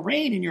therefore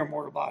reign in your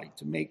mortal body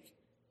to make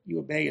you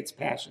obey its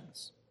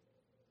passions.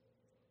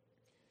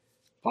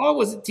 Paul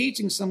wasn't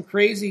teaching some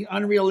crazy,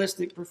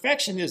 unrealistic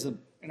perfectionism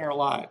in our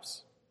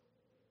lives.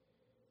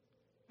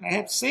 I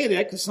have to say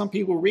that because some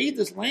people read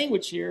this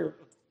language here.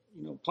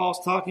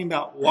 Paul's talking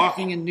about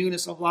walking in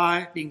newness of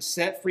life, being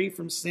set free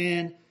from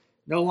sin,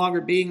 no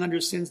longer being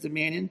under sin's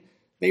dominion.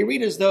 They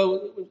read as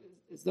though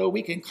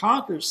we can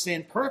conquer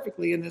sin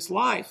perfectly in this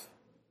life.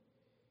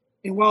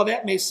 And while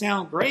that may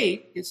sound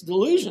great, it's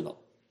delusional.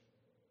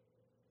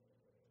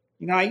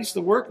 I used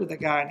to work with a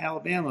guy in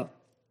Alabama.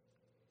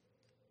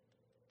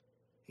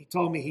 He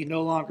told me he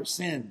no longer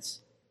sins.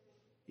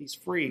 He's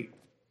free.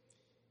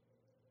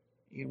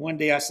 And one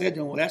day I said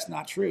to him, well, that's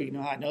not true. You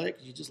know how I know that?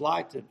 Because you just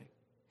lied to me.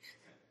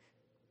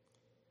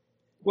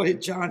 What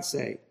did John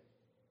say?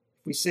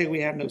 If we say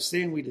we have no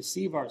sin, we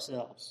deceive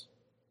ourselves.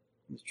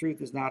 And the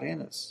truth is not in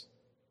us.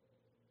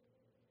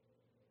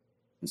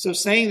 And so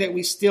saying that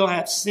we still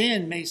have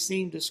sin may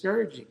seem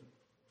discouraging,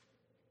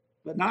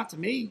 but not to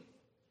me.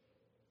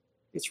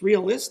 It's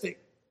realistic.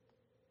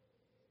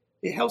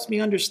 It helps me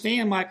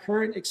understand my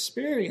current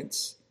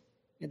experience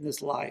in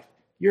this life.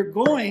 You're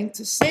going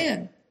to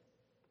sin.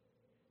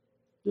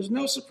 There's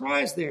no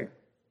surprise there.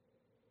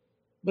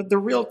 But the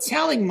real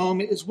telling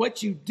moment is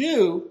what you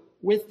do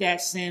with that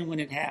sin when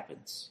it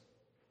happens.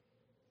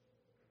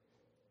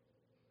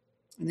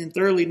 And then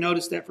thirdly,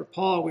 notice that for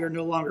Paul, we are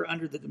no longer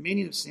under the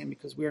dominion of sin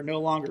because we are no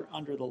longer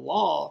under the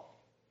law,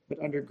 but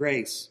under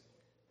grace.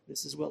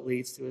 This is what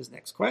leads to his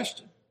next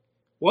question.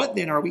 What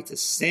then, are we to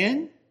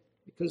sin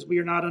because we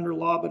are not under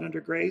law, but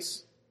under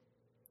grace?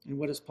 And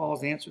what is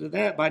Paul's answer to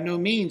that? By no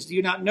means. Do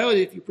you not know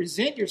that if you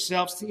present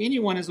yourselves to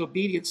anyone as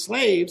obedient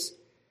slaves,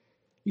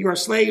 you are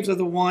slaves of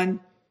the one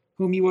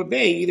whom you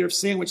obey, either of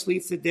sin which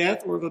leads to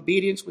death or of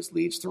obedience which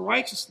leads to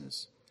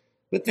righteousness.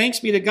 But thanks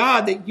be to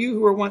God that you who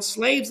were once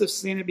slaves of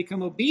sin have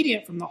become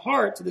obedient from the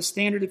heart to the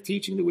standard of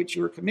teaching to which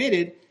you are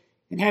committed,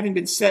 and having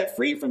been set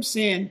free from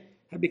sin,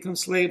 have become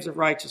slaves of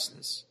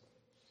righteousness.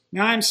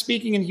 Now I am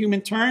speaking in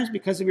human terms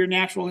because of your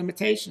natural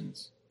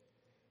limitations.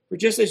 For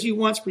just as you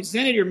once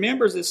presented your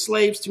members as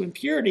slaves to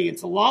impurity and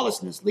to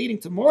lawlessness, leading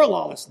to more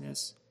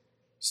lawlessness,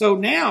 so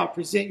now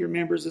present your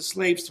members as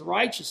slaves to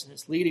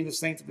righteousness, leading to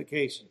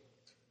sanctification.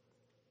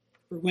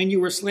 For when you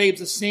were slaves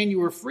of sin, you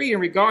were free in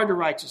regard to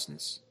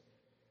righteousness.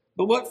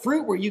 But what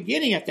fruit were you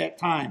getting at that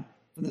time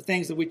from the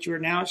things of which you are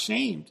now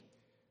ashamed?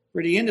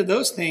 For the end of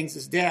those things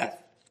is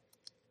death.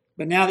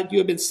 But now that you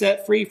have been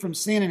set free from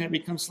sin and have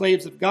become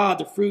slaves of God,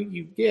 the fruit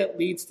you get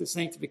leads to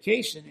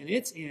sanctification, and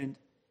its end,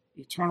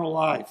 eternal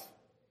life.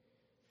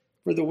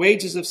 For the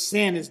wages of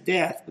sin is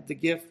death, but the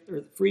gift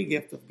or the free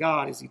gift of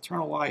God is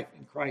eternal life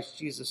in Christ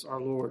Jesus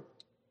our Lord.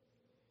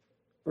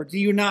 Or do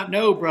you not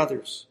know,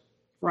 brothers,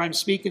 for I am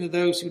speaking to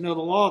those who know the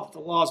law, that the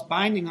law is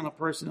binding on a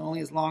person only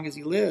as long as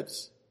he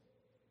lives.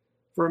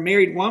 For a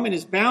married woman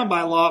is bound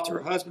by law to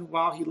her husband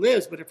while he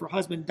lives, but if her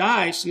husband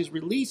dies, she is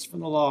released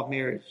from the law of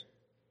marriage.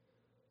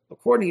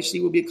 Accordingly, she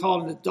will be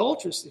called an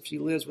adulteress if she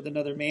lives with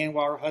another man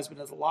while her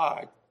husband is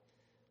alive.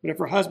 But if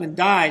her husband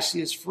dies,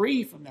 she is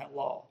free from that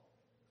law.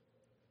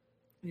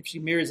 And if she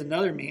marries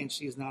another man,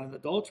 she is not an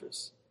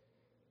adulteress.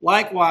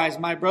 Likewise,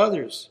 my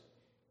brothers,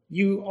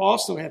 you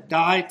also have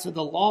died to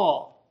the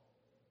law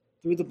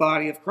through the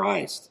body of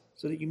Christ,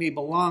 so that you may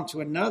belong to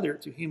another,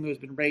 to him who has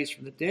been raised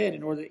from the dead,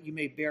 in order that you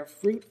may bear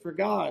fruit for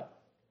God.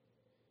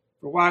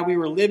 For while we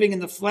were living in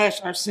the flesh,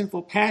 our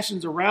sinful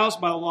passions aroused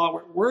by the law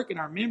were at work in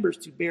our members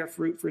to bear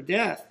fruit for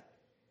death.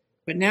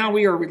 But now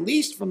we are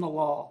released from the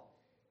law,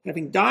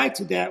 having died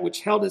to that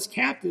which held us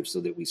captive, so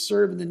that we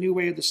serve in the new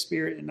way of the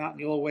Spirit and not in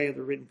the old way of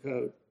the written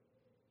code.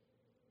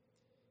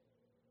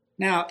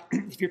 Now,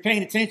 if you're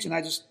paying attention,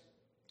 I just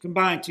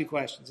combined two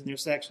questions in their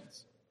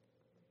sections.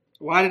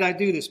 Why did I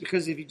do this?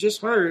 Because if you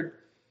just heard,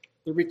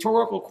 the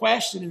rhetorical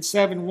question in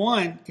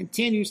 7:1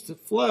 continues the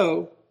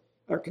flow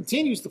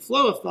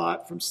of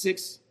thought from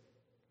 6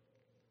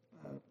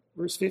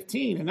 verse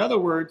 15. In other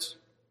words,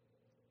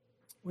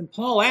 when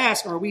Paul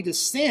asks, are we to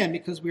sin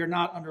because we are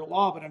not under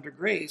law but under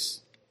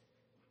grace,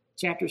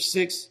 chapter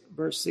 6,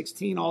 verse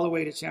 16, all the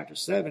way to chapter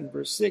 7,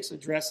 verse 6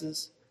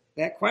 addresses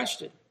that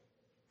question.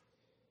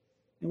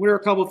 And what are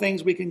a couple of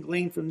things we can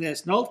glean from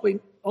this? And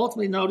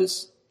ultimately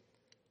notice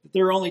that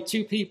there are only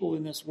two people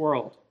in this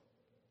world.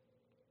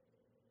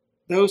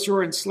 Those who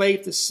are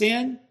enslaved to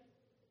sin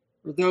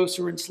or those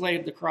who are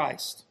enslaved to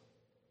Christ.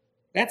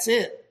 That's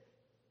it.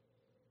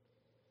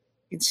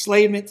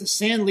 Enslavement to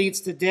sin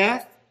leads to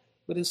death,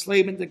 but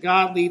enslavement to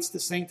God leads to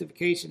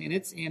sanctification and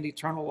its end,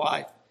 eternal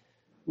life.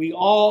 We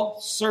all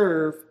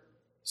serve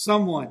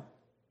someone.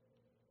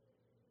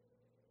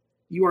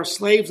 You are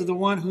slaves of the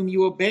one whom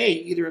you obey,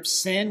 either of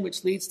sin,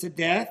 which leads to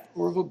death,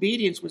 or of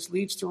obedience, which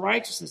leads to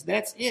righteousness.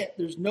 That's it.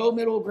 There's no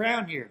middle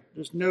ground here.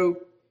 There's no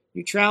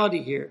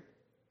neutrality here.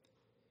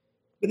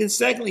 But then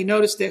secondly,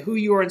 notice that who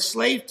you are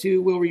enslaved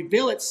to will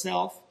reveal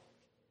itself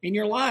in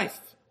your life.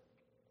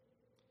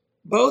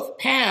 Both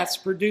paths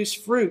produce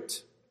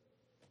fruit.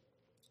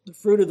 The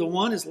fruit of the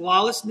one is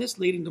lawlessness,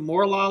 leading to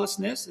more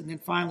lawlessness, and then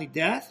finally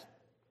death,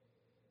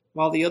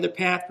 while the other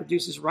path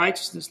produces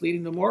righteousness,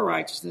 leading to more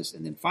righteousness,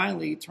 and then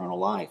finally eternal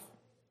life.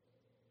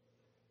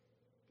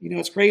 You know,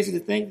 it's crazy to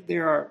think that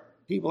there are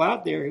people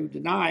out there who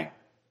deny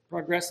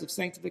progressive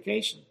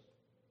sanctification.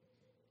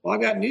 Well,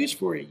 I've got news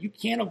for you. You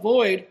can't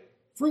avoid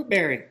fruit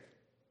bearing.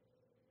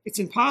 It's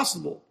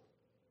impossible.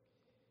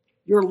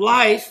 Your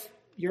life,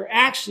 your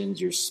actions,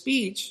 your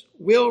speech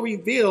will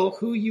reveal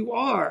who you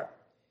are.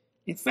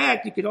 In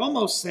fact, you could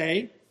almost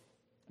say,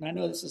 and I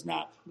know this is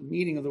not the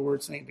meaning of the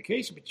word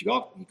sanctification, but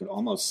you could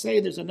almost say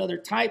there's another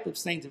type of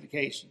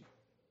sanctification.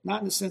 Not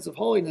in the sense of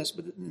holiness,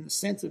 but in the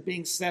sense of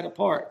being set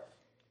apart.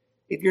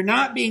 If you're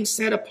not being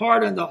set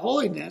apart unto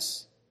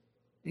holiness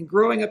and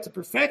growing up to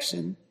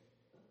perfection,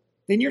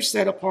 then you're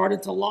set apart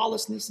into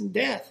lawlessness and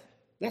death.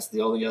 That's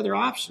the only other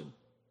option.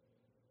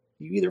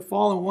 You either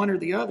fall in one or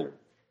the other.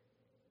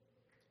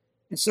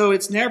 And so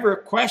it's never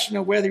a question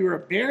of whether you're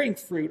bearing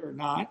fruit or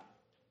not,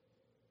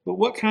 but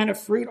what kind of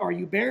fruit are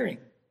you bearing?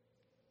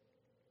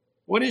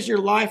 What does your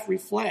life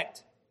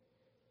reflect?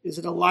 Is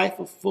it a life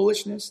of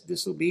foolishness,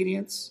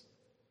 disobedience?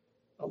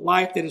 A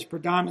life that is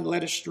predominantly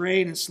led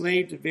astray and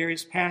enslaved to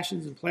various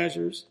passions and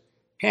pleasures,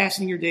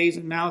 passing your days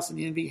in malice and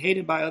envy,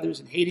 hated by others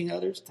and hating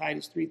others,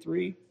 Titus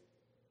 3:3?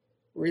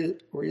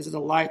 Or is it a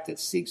life that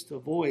seeks to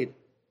avoid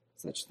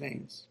such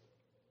things?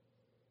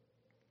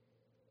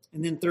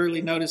 And then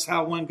thirdly, notice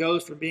how one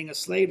goes from being a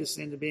slave to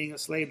sin to being a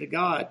slave to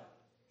God.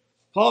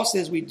 Paul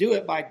says we do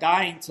it by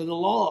dying to the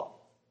law.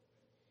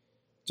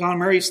 John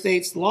Murray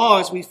states, law,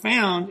 as we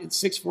found in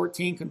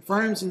 6:14,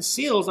 confirms and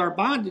seals our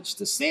bondage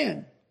to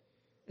sin.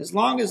 As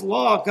long as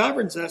law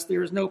governs us,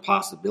 there is no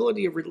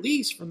possibility of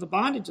release from the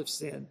bondage of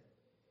sin.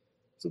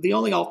 So the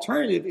only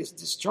alternative is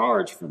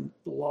discharge from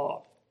the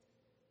law.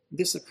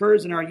 This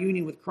occurs in our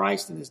union with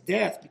Christ in his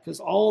death, because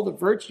all the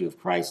virtue of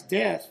Christ's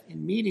death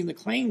in meeting the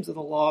claims of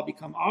the law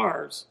become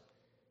ours,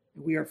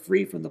 and we are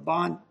free from the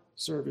bond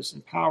service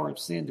and power of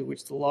sin to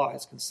which the law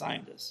has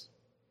consigned us.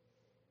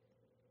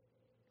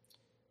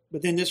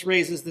 But then this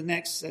raises the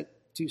next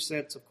two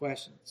sets of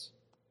questions.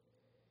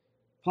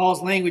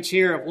 Paul's language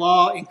here of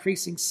law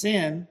increasing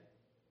sin,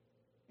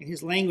 and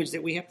his language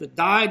that we have to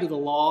die to the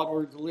law in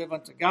order to live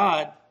unto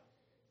God,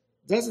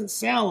 doesn't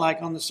sound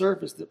like on the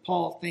surface that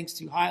Paul thinks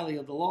too highly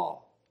of the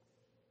law.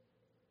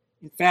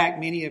 In fact,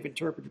 many have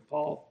interpreted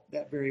Paul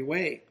that very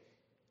way.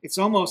 It's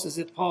almost as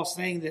if Paul's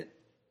saying that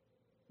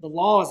the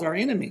law is our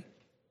enemy.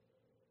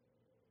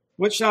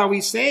 What shall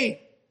we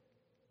say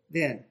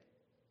then?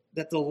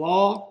 That the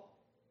law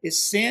is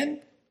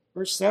sin?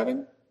 Verse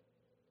 7.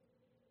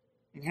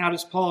 And how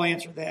does Paul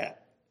answer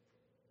that?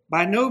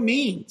 By no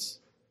means.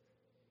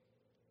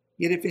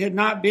 Yet if it had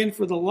not been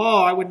for the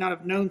law, I would not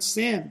have known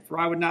sin, for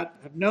I would not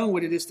have known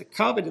what it is to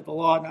covet if the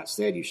law had not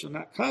said, you shall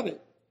not covet.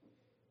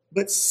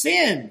 But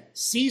sin,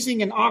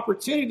 seizing an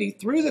opportunity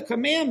through the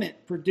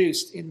commandment,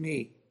 produced in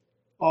me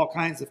all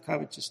kinds of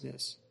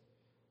covetousness.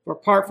 For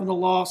apart from the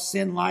law,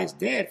 sin lies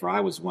dead. For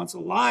I was once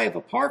alive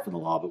apart from the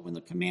law, but when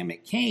the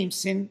commandment came,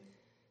 sin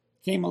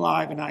came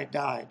alive and I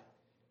died.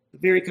 The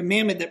very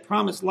commandment that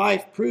promised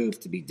life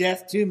proved to be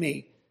death to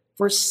me.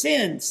 For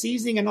sin,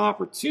 seizing an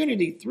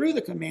opportunity through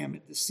the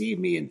commandment,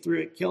 deceived me and through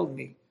it killed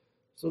me.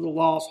 So the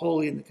law is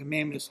holy and the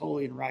commandment is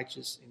holy and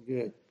righteous and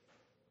good.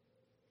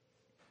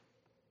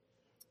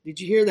 Did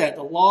you hear that?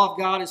 The law of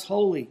God is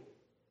holy.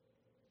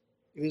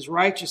 It is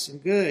righteous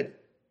and good.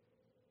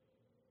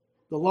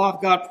 The law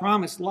of God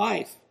promised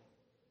life.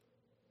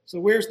 So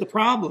where's the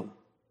problem?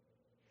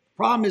 The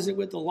problem isn't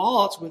with the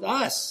law, it's with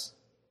us.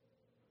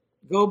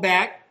 Go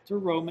back to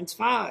Romans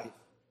 5.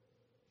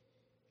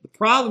 The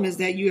problem is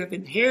that you have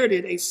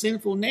inherited a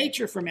sinful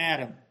nature from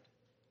Adam.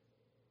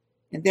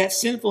 And that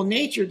sinful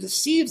nature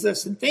deceives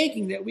us in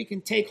thinking that we can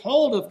take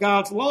hold of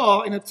God's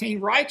law and obtain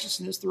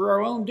righteousness through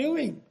our own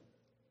doing.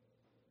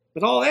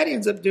 But all that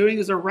ends up doing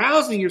is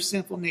arousing your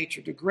sinful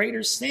nature to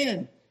greater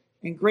sin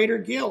and greater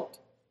guilt.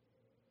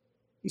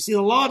 You see,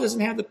 the law doesn't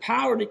have the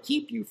power to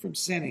keep you from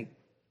sinning,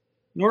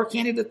 nor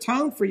can it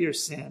atone for your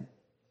sin.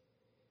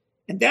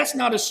 And that's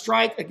not a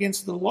strike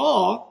against the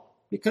law,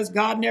 because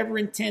God never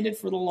intended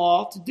for the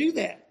law to do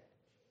that.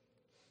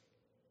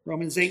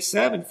 Romans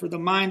 8:7, for the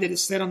mind that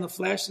is set on the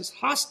flesh is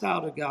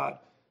hostile to God,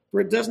 for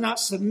it does not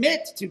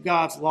submit to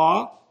God's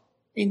law.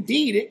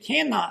 Indeed, it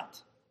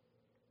cannot.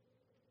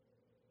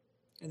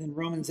 And then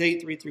Romans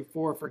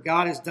 8:3-4, for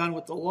God has done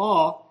what the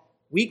law,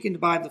 weakened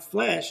by the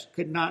flesh,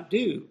 could not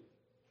do.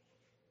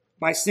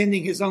 by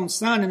sending his own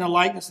Son in the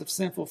likeness of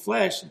sinful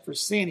flesh, and for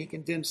sin he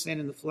condemned sin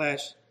in the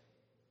flesh,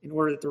 in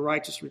order that the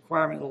righteous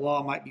requirement of the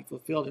law might be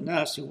fulfilled in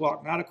us who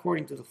walk not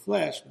according to the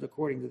flesh, but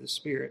according to the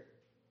Spirit.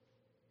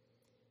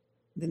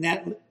 Then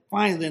that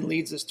finally then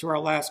leads us to our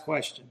last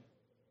question.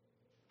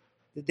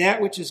 Did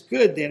that which is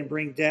good then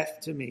bring death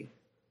to me?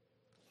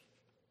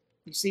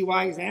 You see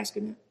why he's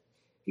asking it?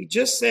 He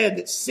just said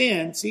that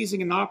sin,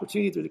 seizing an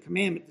opportunity through the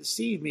commandment,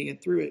 deceived me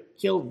and through it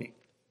killed me.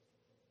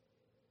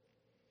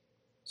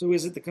 So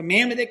is it the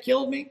commandment that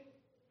killed me?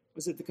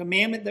 Was it the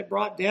commandment that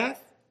brought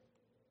death?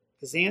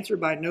 His answer,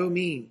 by no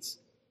means.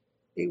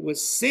 It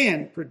was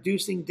sin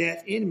producing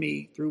death in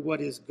me through what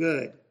is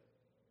good,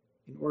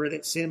 in order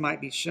that sin might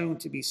be shown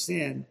to be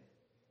sin,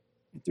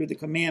 and through the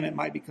commandment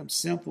might become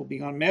sinful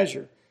beyond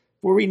measure.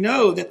 For we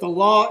know that the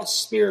law is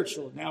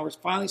spiritual. Now we're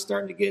finally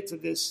starting to get to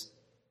this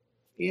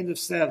end of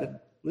 7.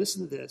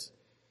 Listen to this.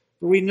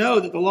 For we know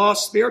that the law is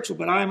spiritual,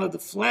 but I am of the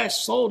flesh,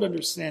 sold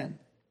under sin.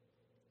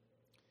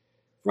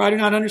 For I do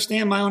not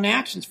understand my own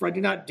actions, for I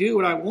do not do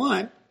what I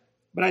want,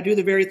 but I do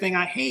the very thing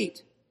I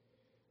hate.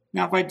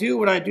 Now, if I do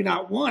what I do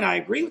not want, I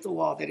agree with the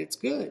law that it's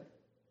good.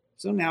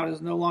 So now it is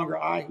no longer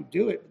I who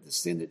do it, but the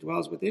sin that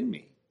dwells within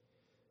me.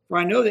 For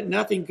I know that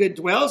nothing good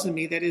dwells in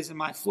me, that is, in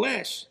my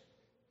flesh.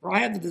 For I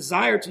have the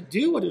desire to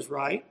do what is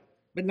right,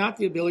 but not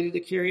the ability to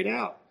carry it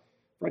out.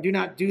 For I do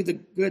not do the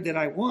good that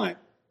I want,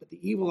 but the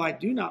evil I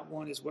do not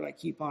want is what I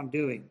keep on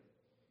doing.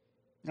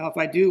 Now, if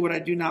I do what I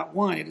do not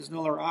want, it is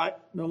no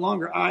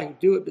longer I who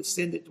do it, but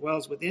sin that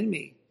dwells within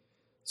me.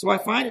 So I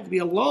find it to be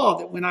a law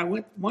that when I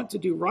want to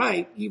do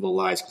right, evil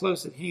lies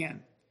close at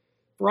hand.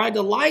 For I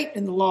delight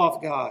in the law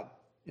of God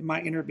in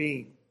my inner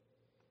being.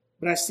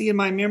 But I see in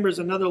my members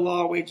another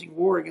law waging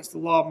war against the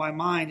law of my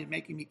mind and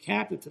making me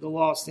captive to the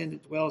law of sin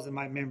that dwells in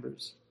my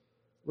members.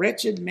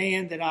 Wretched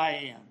man that I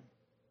am,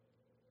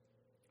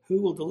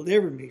 who will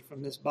deliver me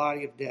from this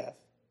body of death?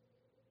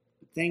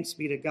 But thanks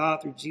be to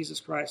God through Jesus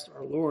Christ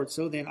our Lord.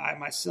 So then I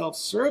myself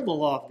serve the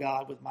law of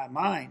God with my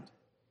mind,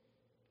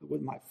 but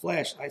with my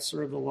flesh I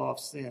serve the law of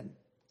sin.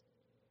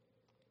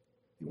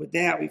 And with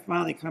that, we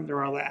finally come to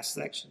our last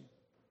section.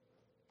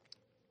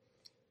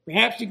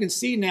 Perhaps you can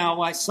see now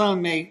why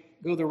some may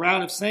go the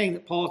route of saying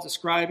that Paul is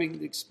describing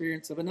the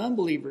experience of an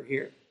unbeliever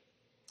here.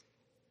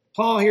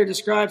 Paul here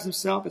describes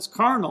himself as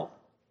carnal,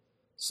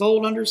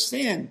 sold under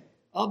sin,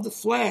 of the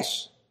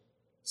flesh,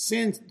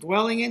 sin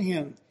dwelling in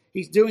him.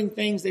 He's doing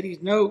things that he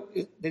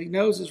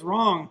knows is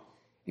wrong,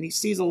 and he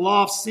sees a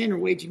law of sin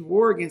waging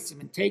war against him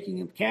and taking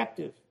him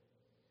captive.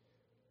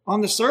 On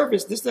the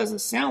surface, this doesn't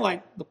sound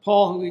like the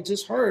Paul who we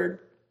just heard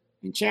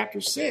in chapter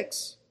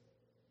 6.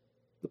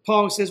 The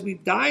Paul who says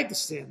we've died to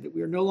sin, that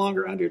we are no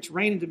longer under its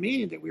reign and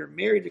dominion, that we are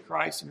married to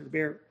Christ and are to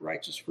bear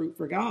righteous fruit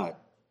for God.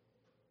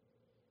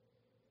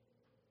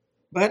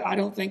 But I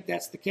don't think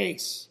that's the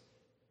case.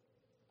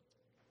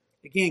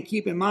 Again,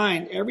 keep in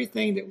mind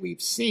everything that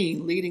we've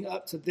seen leading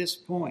up to this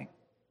point.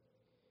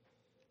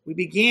 We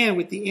began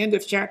with the end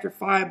of chapter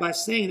 5 by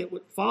saying that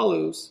what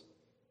follows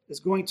is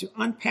going to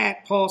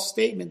unpack Paul's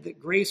statement that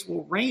grace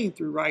will reign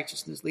through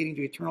righteousness, leading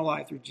to eternal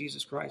life through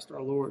Jesus Christ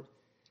our Lord.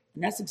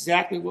 And that's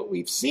exactly what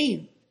we've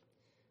seen.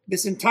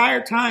 This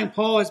entire time,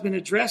 Paul has been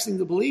addressing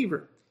the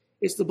believer.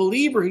 It's the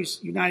believer who's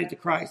united to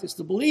Christ. It's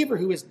the believer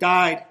who has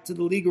died to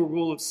the legal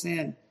rule of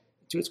sin,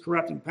 to its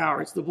corrupting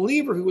power. It's the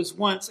believer who was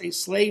once a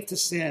slave to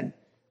sin,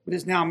 but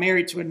is now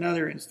married to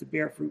another and is to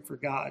bear fruit for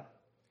God.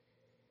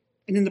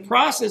 And in the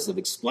process of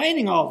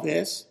explaining all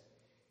this,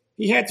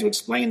 he had to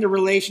explain the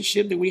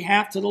relationship that we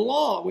have to the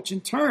law, which in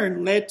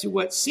turn led to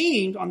what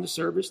seemed on the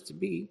surface to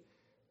be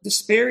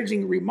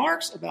disparaging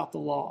remarks about the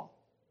law.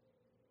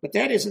 But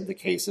that isn't the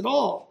case at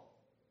all.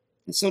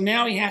 And so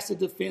now he has to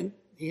defend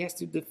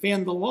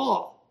the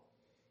law.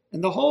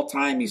 And the whole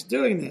time he's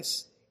doing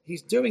this,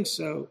 he's doing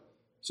so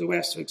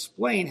as to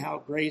explain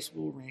how grace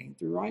will reign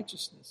through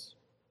righteousness.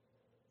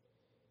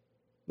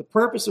 The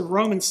purpose of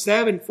Romans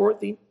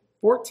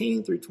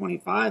 7:14 through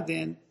 25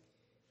 then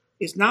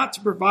is not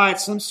to provide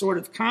some sort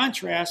of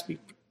contrast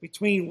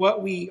between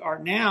what we are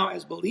now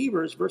as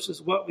believers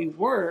versus what we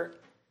were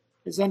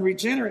as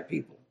unregenerate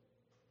people.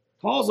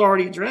 Paul's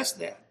already addressed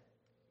that.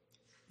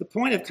 The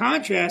point of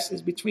contrast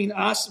is between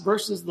us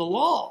versus the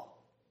law.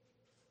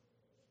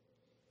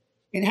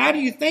 And how do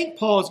you think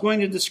Paul is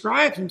going to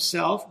describe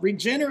himself,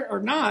 regenerate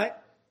or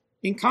not,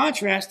 in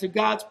contrast to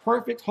God's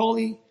perfect,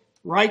 holy,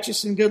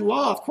 righteous, and good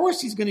law? Of course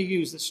he's going to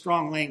use this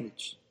strong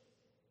language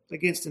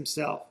against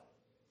himself.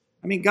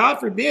 I mean, God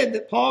forbid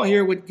that Paul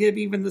here would give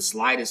even the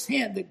slightest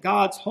hint that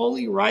God's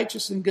holy,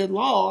 righteous, and good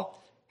law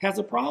has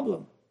a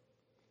problem.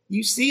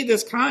 You see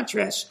this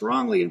contrast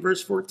strongly in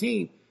verse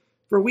 14.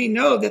 For we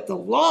know that the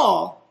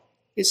law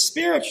is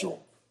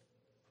spiritual,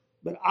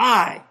 but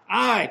I,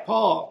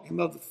 Paul, am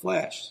of the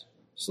flesh,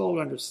 sold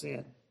under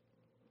sin.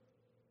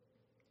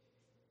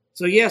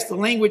 So yes, the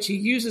language he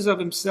uses of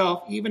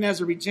himself, even as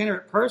a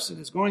regenerate person,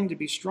 is going to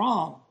be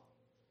strong.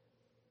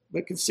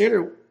 But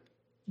consider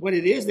what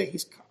it is that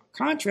he's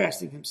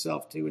contrasting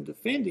himself to and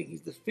defending. He's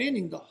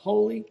defending the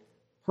holy,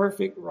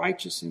 perfect,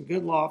 righteous, and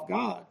good law of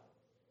God.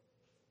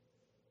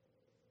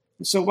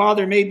 And so while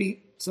there may be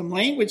some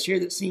language here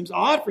that seems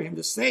odd for him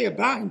to say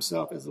about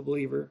himself as a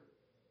believer,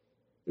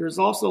 there is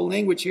also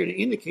language here to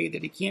indicate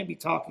that he can't be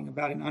talking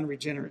about an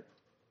unregenerate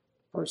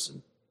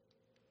person.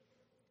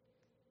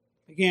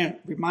 Again,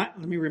 let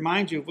me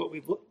remind you of what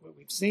we've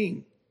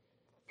seen.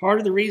 Part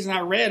of the reason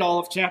I read all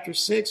of chapter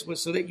 6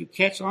 was so that you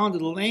catch on to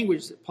the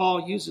language that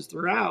Paul uses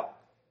throughout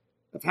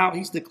of how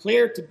he's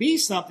declared to be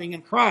something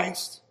in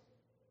Christ,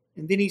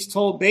 and then he's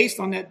told based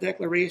on that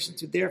declaration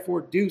to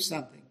therefore do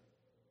something.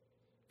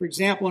 For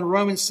example, in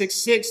Romans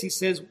 6:6, he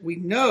says, we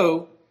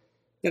know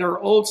that our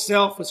old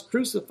self was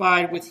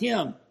crucified with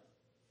him.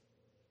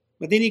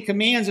 But then he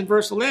commands in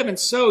verse 11,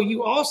 so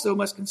you also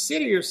must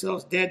consider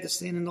yourselves dead to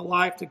sin and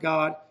alive to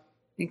God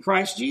in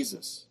Christ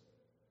Jesus.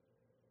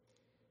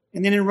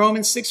 And then in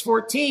Romans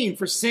 6:14,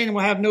 for sin will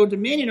have no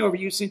dominion over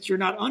you since you're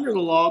not under the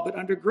law, but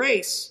under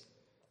grace.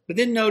 But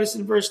then notice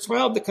in verse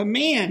 12, the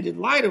command in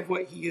light of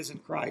what he is in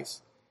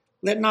Christ.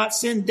 Let not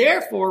sin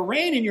therefore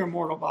reign in your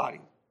mortal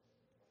body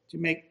to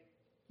make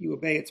you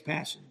obey its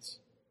passions.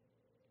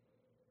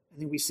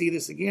 And then we see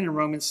this again in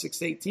Romans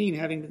 6:18,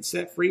 having been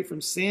set free from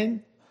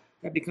sin,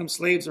 have become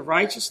slaves of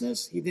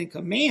righteousness. He then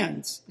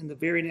commands in the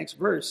very next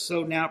verse,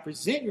 so now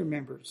present your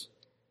members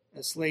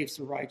as slaves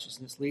to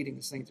righteousness, leading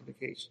to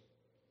sanctification.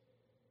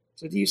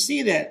 So do you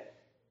see that?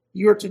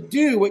 You are to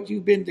do what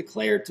you've been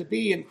declared to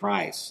be in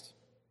Christ.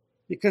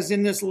 Because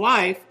in this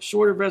life,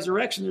 short of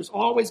resurrection, there's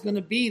always going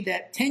to be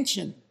that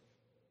tension.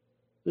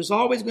 There's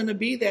always going to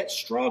be that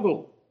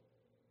struggle.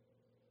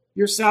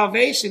 Your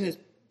salvation, as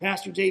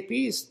Pastor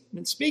JP has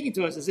been speaking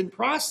to us, is in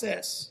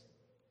process.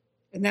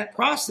 And that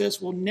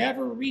process will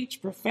never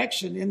reach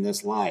perfection in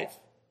this life.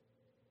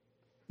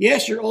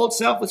 Yes, your old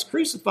self was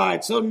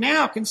crucified, so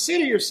now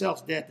consider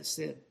yourselves dead to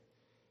sin.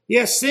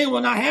 Yes, sin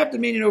will not have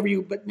dominion over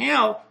you, but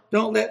now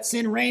don't let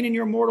sin reign in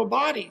your mortal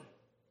body.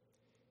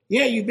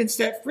 Yeah, you've been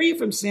set free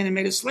from sin and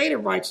made a slave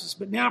of righteousness,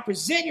 but now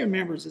present your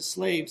members as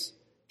slaves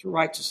to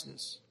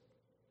righteousness.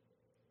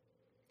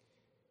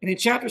 And in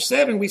chapter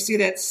 7, we see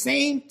that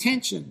same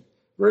tension.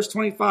 Verse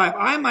 25,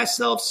 I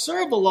myself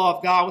serve the law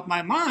of God with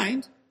my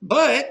mind,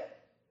 but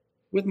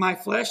with my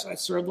flesh I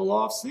serve the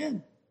law of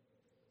sin.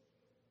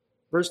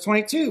 Verse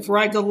 22, for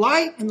I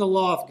delight in the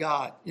law of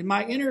God in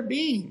my inner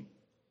being.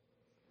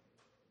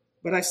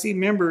 But I see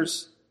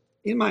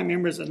in my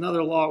members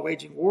another law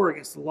waging war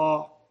against the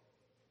law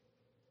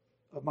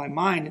of my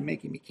mind and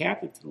making me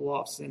captive to the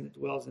law of sin that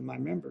dwells in my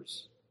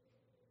members.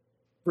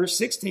 Verse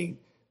 16,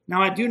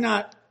 now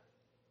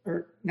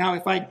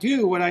if I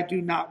do what I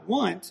do not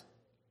want,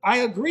 I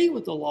agree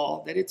with the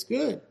law that it's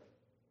good.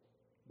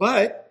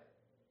 But,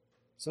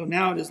 so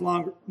now it is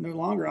no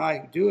longer I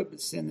who do it, but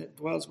sin that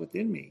dwells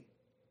within me.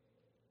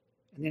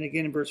 And then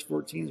again in verse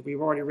 14, as we've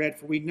already read,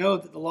 for we know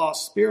that the law is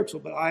spiritual,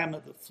 but I am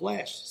of the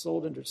flesh,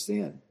 sold under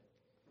sin.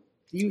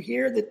 Do you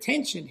hear the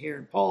tension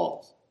here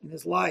in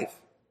his life?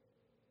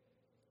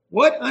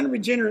 What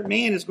unregenerate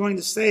man is going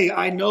to say,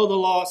 I know the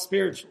law is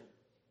spiritual.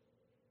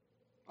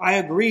 I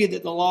agree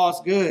that the law is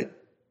good.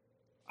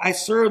 I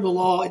serve the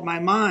law in my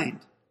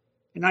mind,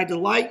 and I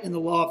delight in the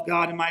law of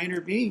God in my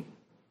inner being.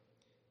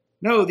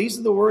 No, these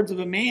are the words of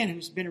a man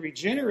who's been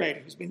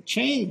regenerated, who's been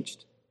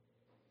changed.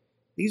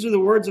 These are the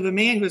words of a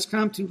man who has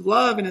come to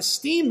love and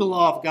esteem the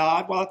law of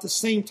God, while at the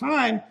same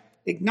time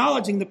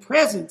acknowledging the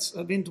presence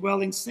of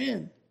indwelling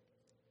sin.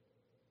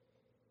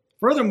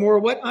 Furthermore,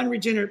 what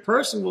unregenerate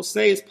person will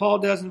say, as Paul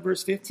does in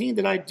verse 15,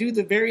 that I do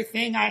the very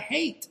thing I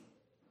hate?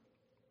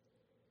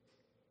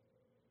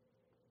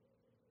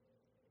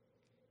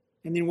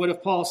 And then what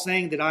if Paul's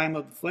saying that I am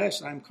of the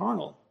flesh, I am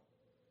carnal?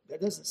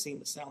 That doesn't seem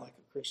to sound like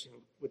a Christian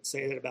would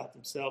say that about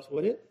themselves,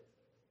 would it?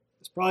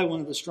 It's probably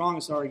one of the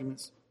strongest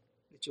arguments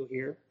that you'll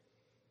hear.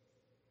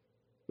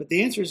 But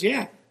the answer is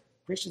yeah,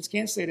 Christians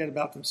can say that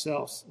about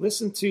themselves.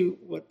 Listen to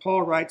what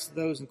Paul writes to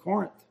those in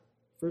Corinth,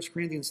 1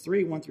 Corinthians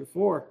 3, 1 through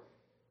 4.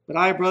 But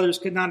I, brothers,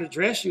 could not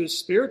address you as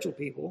spiritual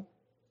people,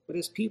 but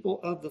as people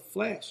of the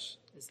flesh,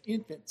 as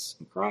infants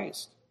in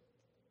Christ.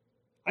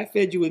 I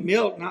fed you with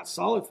milk, not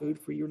solid food,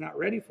 for you are not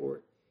ready for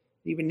it.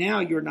 Even now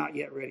you are not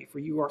yet ready, for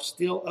you are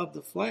still of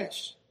the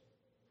flesh.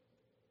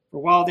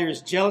 For while there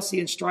is jealousy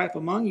and strife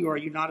among you, are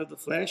you not of the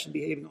flesh and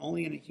behaving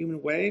only in a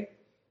human way?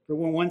 For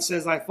when one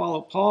says, I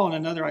follow Paul, and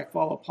another, I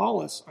follow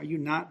Apollos, are you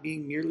not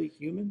being merely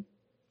human?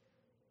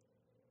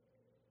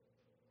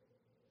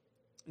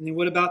 And then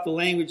what about the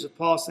language of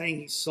Paul saying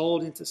he's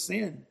sold into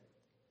sin?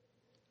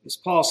 Is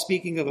Paul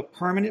speaking of a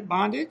permanent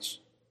bondage?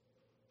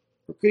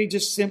 Or could he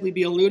just simply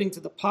be alluding to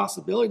the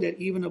possibility that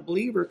even a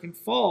believer can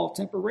fall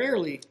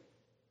temporarily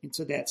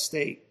into that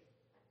state?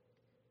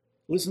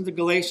 Listen to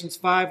Galatians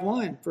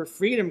 5:1. For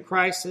freedom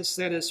Christ has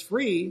set us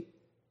free.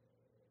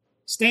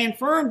 Stand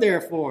firm,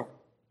 therefore,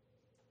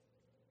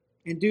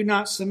 and do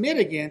not submit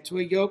again to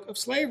a yoke of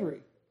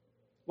slavery.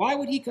 Why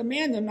would he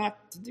command them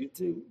not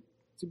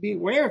to be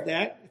aware of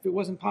that if it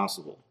wasn't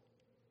possible?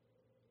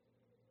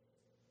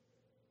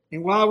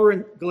 And while we're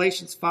in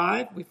Galatians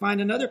 5, we find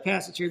another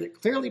passage here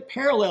that clearly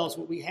parallels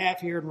what we have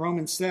here in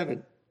Romans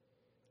 7.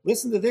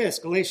 Listen to this,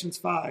 Galatians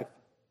 5,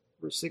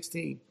 verse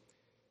 16.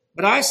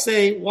 But I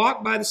say,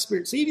 walk by the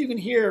Spirit. See if you can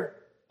hear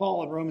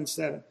Paul in Romans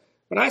 7.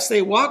 But I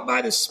say, walk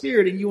by the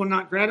Spirit, and you will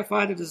not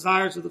gratify the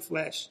desires of the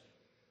flesh.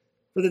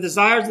 For the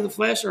desires of the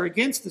flesh are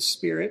against the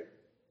Spirit,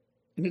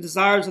 and the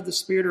desires of the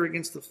Spirit are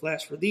against the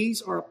flesh. For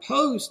these are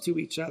opposed to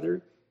each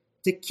other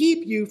to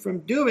keep you from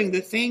doing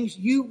the things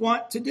you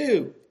want to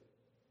do.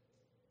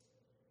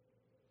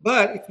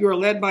 But if you are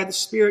led by the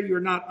Spirit, you are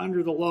not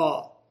under the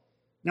law.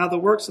 Now the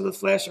works of the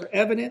flesh are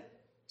evident: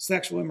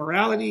 sexual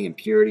immorality,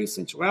 impurity,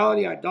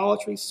 sensuality,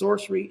 idolatry,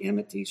 sorcery,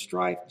 enmity,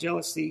 strife,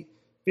 jealousy,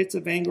 fits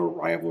of anger,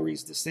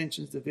 rivalries,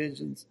 dissensions,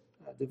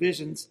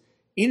 divisions,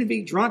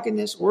 envy,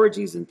 drunkenness,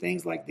 orgies, and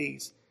things like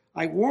these.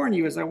 I warn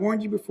you, as I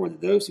warned you before,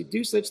 that those who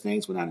do such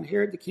things will not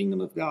inherit the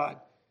kingdom of God.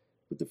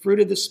 But the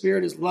fruit of the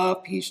Spirit is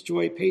love, peace,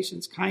 joy,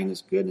 patience,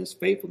 kindness, goodness,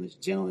 faithfulness,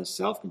 gentleness,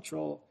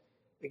 self-control.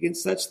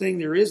 Against such thing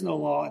there is no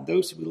law, and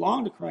those who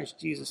belong to Christ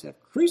Jesus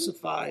have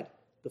crucified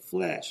the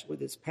flesh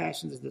with its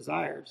passions and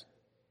desires.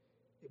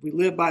 If we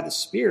live by the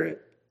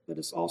Spirit, let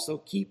us also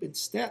keep in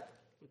step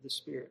with the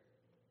Spirit.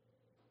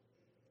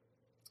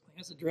 I think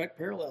that's a direct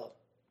parallel.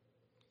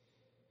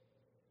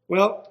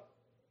 Well,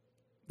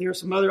 there are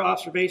some other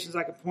observations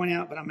I could point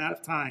out, but I'm out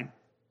of time.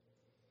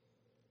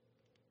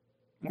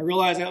 And I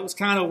realize that was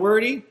kind of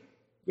wordy,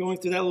 going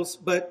through that little,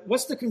 but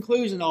what's the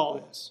conclusion to all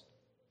this?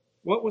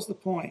 What was the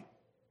point?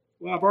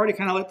 Well, I've already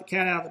kind of let the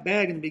cat out of the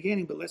bag in the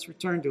beginning, but let's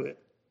return to it.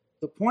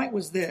 The point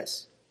was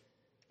this.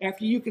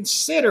 After you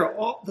consider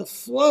all the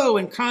flow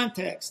and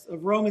context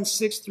of Romans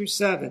 6 through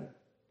 7,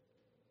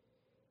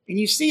 and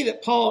you see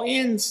that Paul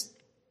ends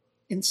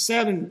in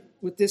 7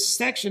 with this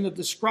section of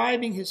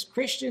describing his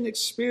Christian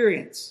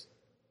experience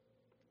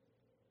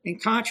in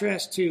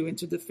contrast to and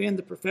to defend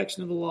the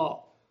perfection of the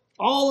law,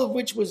 all of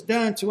which was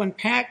done to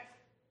unpack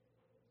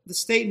the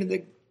statement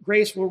that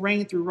grace will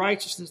reign through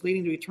righteousness,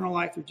 leading to eternal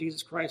life through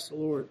Jesus Christ the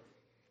Lord.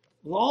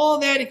 With all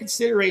that in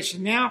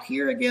consideration, now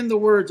hear again the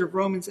words of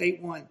Romans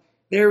 8:1.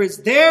 There is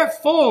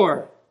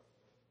therefore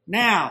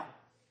now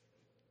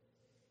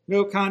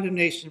no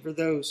condemnation for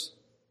those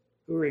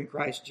who are in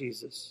Christ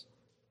Jesus.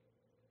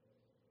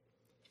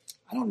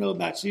 I don't know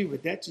about you,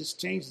 but that just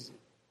changes it.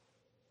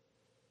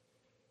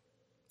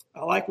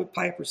 I like what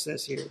Piper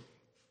says here.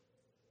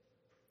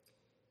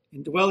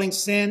 Indwelling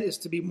sin is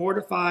to be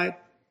mortified,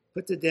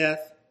 put to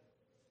death,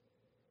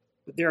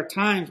 but there are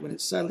times when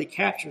it suddenly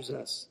captures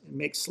us and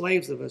makes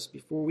slaves of us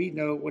before we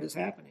know what is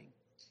happening.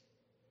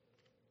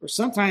 Or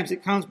sometimes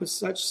it comes with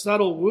such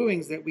subtle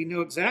wooings that we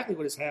know exactly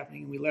what is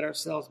happening and we let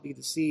ourselves be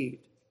deceived.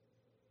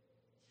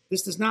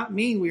 This does not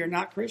mean we are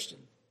not Christian.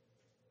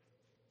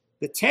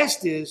 The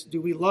test is,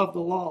 do we love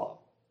the law?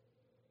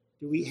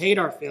 Do we hate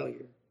our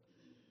failure?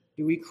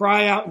 Do we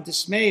cry out in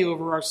dismay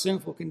over our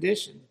sinful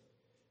condition?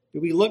 Do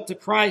we look to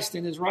Christ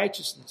and his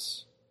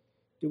righteousness?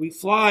 Do we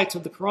fly to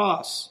the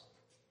cross?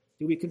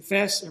 Do we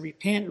confess and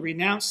repent and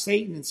renounce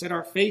Satan and set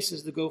our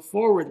faces to go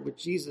forward with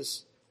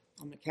Jesus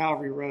on the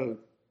Calvary road?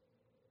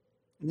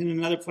 And then in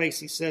another place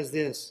he says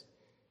this,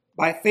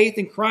 by faith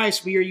in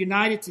Christ we are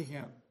united to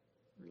him.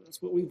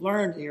 That's what we've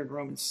learned here in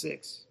Romans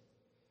 6.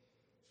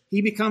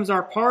 He becomes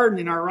our pardon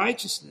and our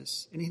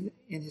righteousness, and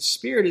his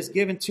Spirit is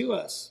given to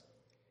us.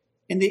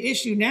 And the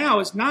issue now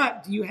is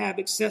not, do you have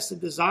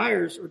excessive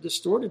desires or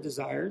distorted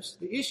desires?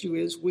 The issue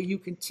is, will you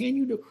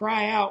continue to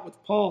cry out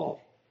with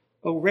Paul,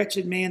 O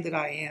wretched man that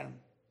I am,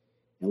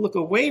 and look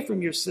away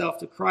from yourself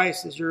to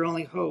Christ as your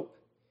only hope,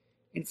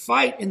 and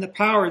fight in the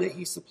power that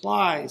he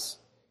supplies,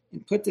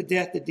 and put to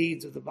death the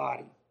deeds of the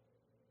body?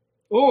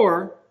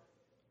 Or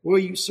will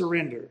you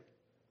surrender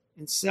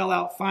and sell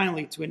out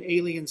finally to an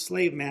alien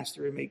slave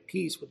master and make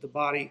peace with the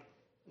body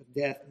of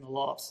death and the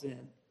law of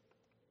sin?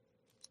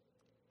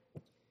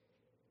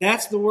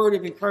 That's the word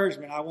of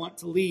encouragement I want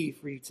to leave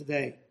for you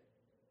today.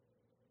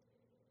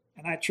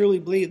 And I truly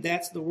believe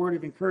that's the word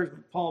of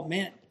encouragement Paul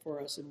meant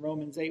for us in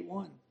Romans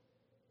 8:1.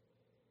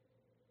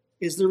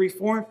 Is the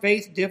Reformed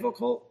faith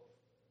difficult?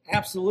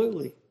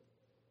 Absolutely.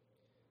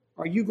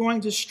 Are you going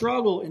to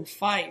struggle and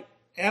fight?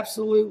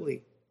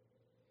 Absolutely.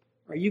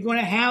 Are you going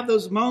to have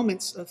those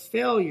moments of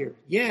failure?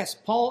 Yes,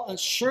 Paul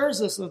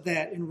assures us of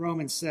that in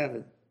Romans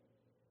 7.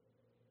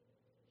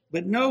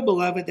 But know,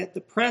 beloved, that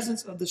the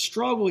presence of the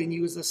struggle in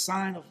you is a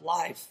sign of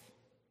life.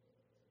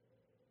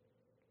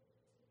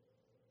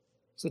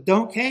 So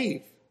don't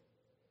cave.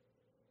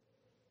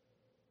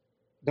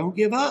 Don't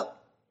give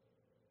up.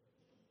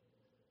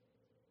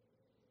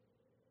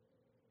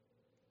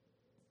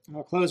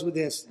 I'll close with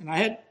this. And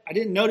I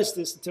didn't notice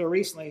this until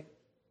recently,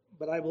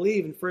 but I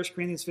believe in 1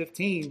 Corinthians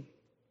 15,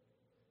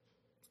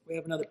 we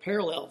have another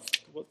parallel to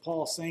what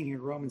Paul is saying here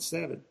in Romans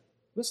 7.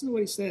 Listen to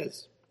what he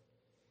says.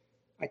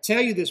 I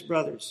tell you this,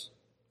 brothers,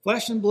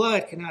 flesh and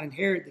blood cannot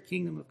inherit the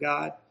kingdom of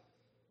God,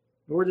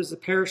 nor does the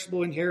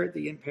perishable inherit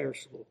the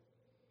imperishable.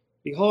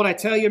 Behold, I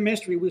tell you a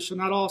mystery. We shall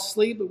not all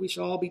sleep, but we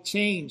shall all be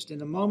changed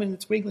in a moment, in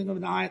the twinkling of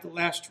an eye, at the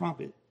last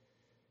trumpet.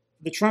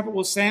 The trumpet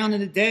will sound,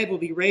 and the dead will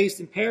be raised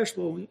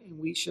imperishable, and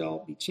we shall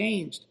be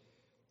changed.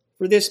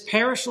 For this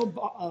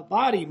perishable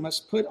body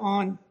must put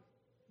on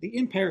the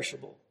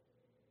imperishable,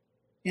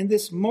 And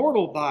this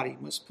mortal body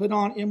must put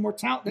on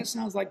immortality. That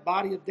sounds like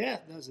body of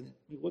death, doesn't it?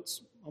 I mean,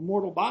 what's a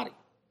mortal body?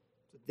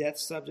 Death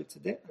subject to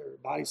death, or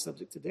body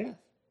subject to death.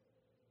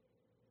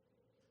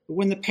 But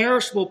when the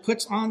perishable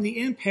puts on the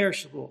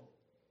imperishable,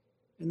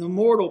 and the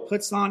mortal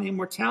puts on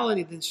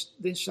immortality,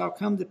 then shall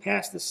come to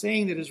pass the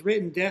saying that is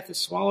written, death is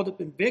swallowed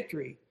up in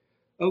victory.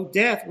 O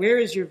death, where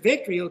is your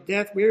victory? O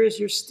death, where is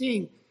your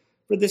sting?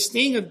 For the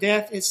sting of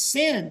death is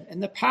sin,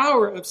 and the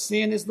power of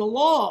sin is the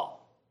law.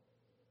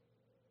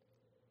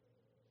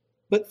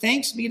 But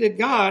thanks be to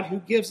God who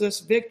gives us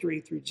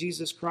victory through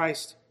Jesus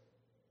Christ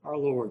our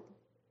Lord.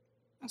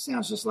 That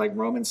sounds just like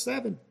Romans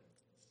 7.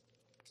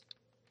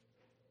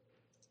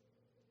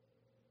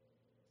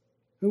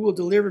 Who will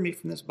deliver me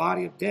from this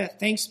body of death?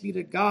 Thanks be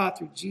to God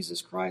through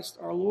Jesus Christ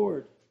our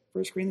Lord.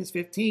 1 Corinthians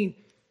 15.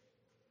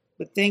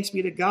 But thanks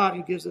be to God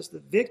who gives us the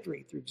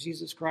victory through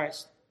Jesus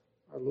Christ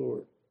our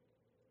Lord.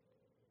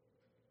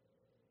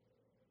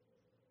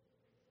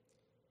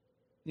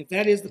 If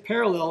that is the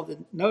parallel,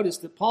 then notice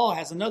that Paul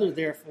has another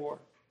therefore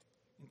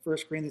in 1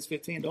 Corinthians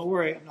 15. Don't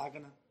worry, I'm not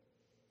going to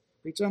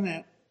preach on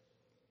that.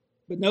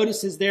 But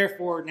notice his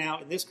therefore now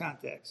in this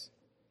context.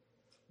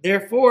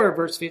 Therefore,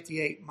 verse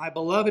 58, my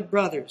beloved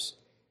brothers,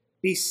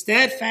 be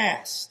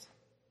steadfast,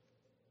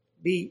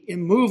 be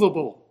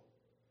immovable,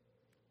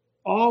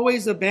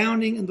 always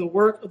abounding in the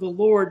work of the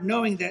Lord,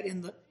 knowing that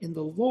in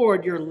the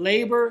Lord your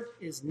labor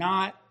is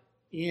not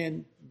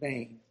in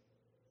vain.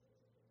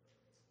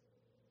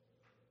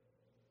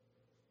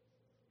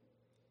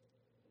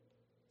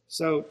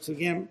 So, to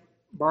again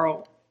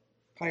borrow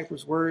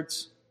Piper's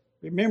words,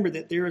 remember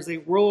that there is a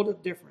world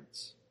of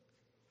difference,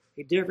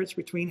 a difference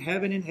between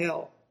heaven and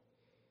hell,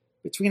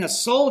 between a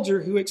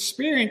soldier who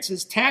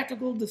experiences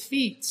tactical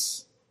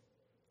defeats,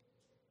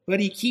 but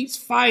he keeps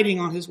fighting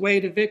on his way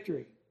to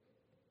victory,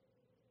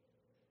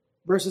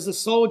 versus a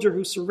soldier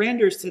who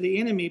surrenders to the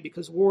enemy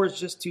because war is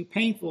just too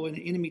painful and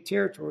the enemy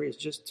territory is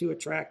just too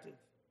attractive.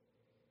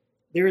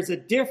 There is a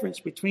difference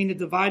between the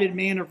divided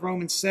man of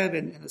Romans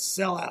 7 and a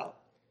sellout.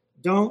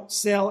 Don't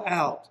sell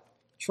out.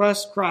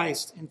 Trust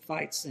Christ and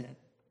fight sin.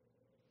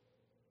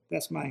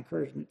 That's my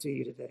encouragement to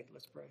you today.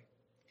 Let's pray.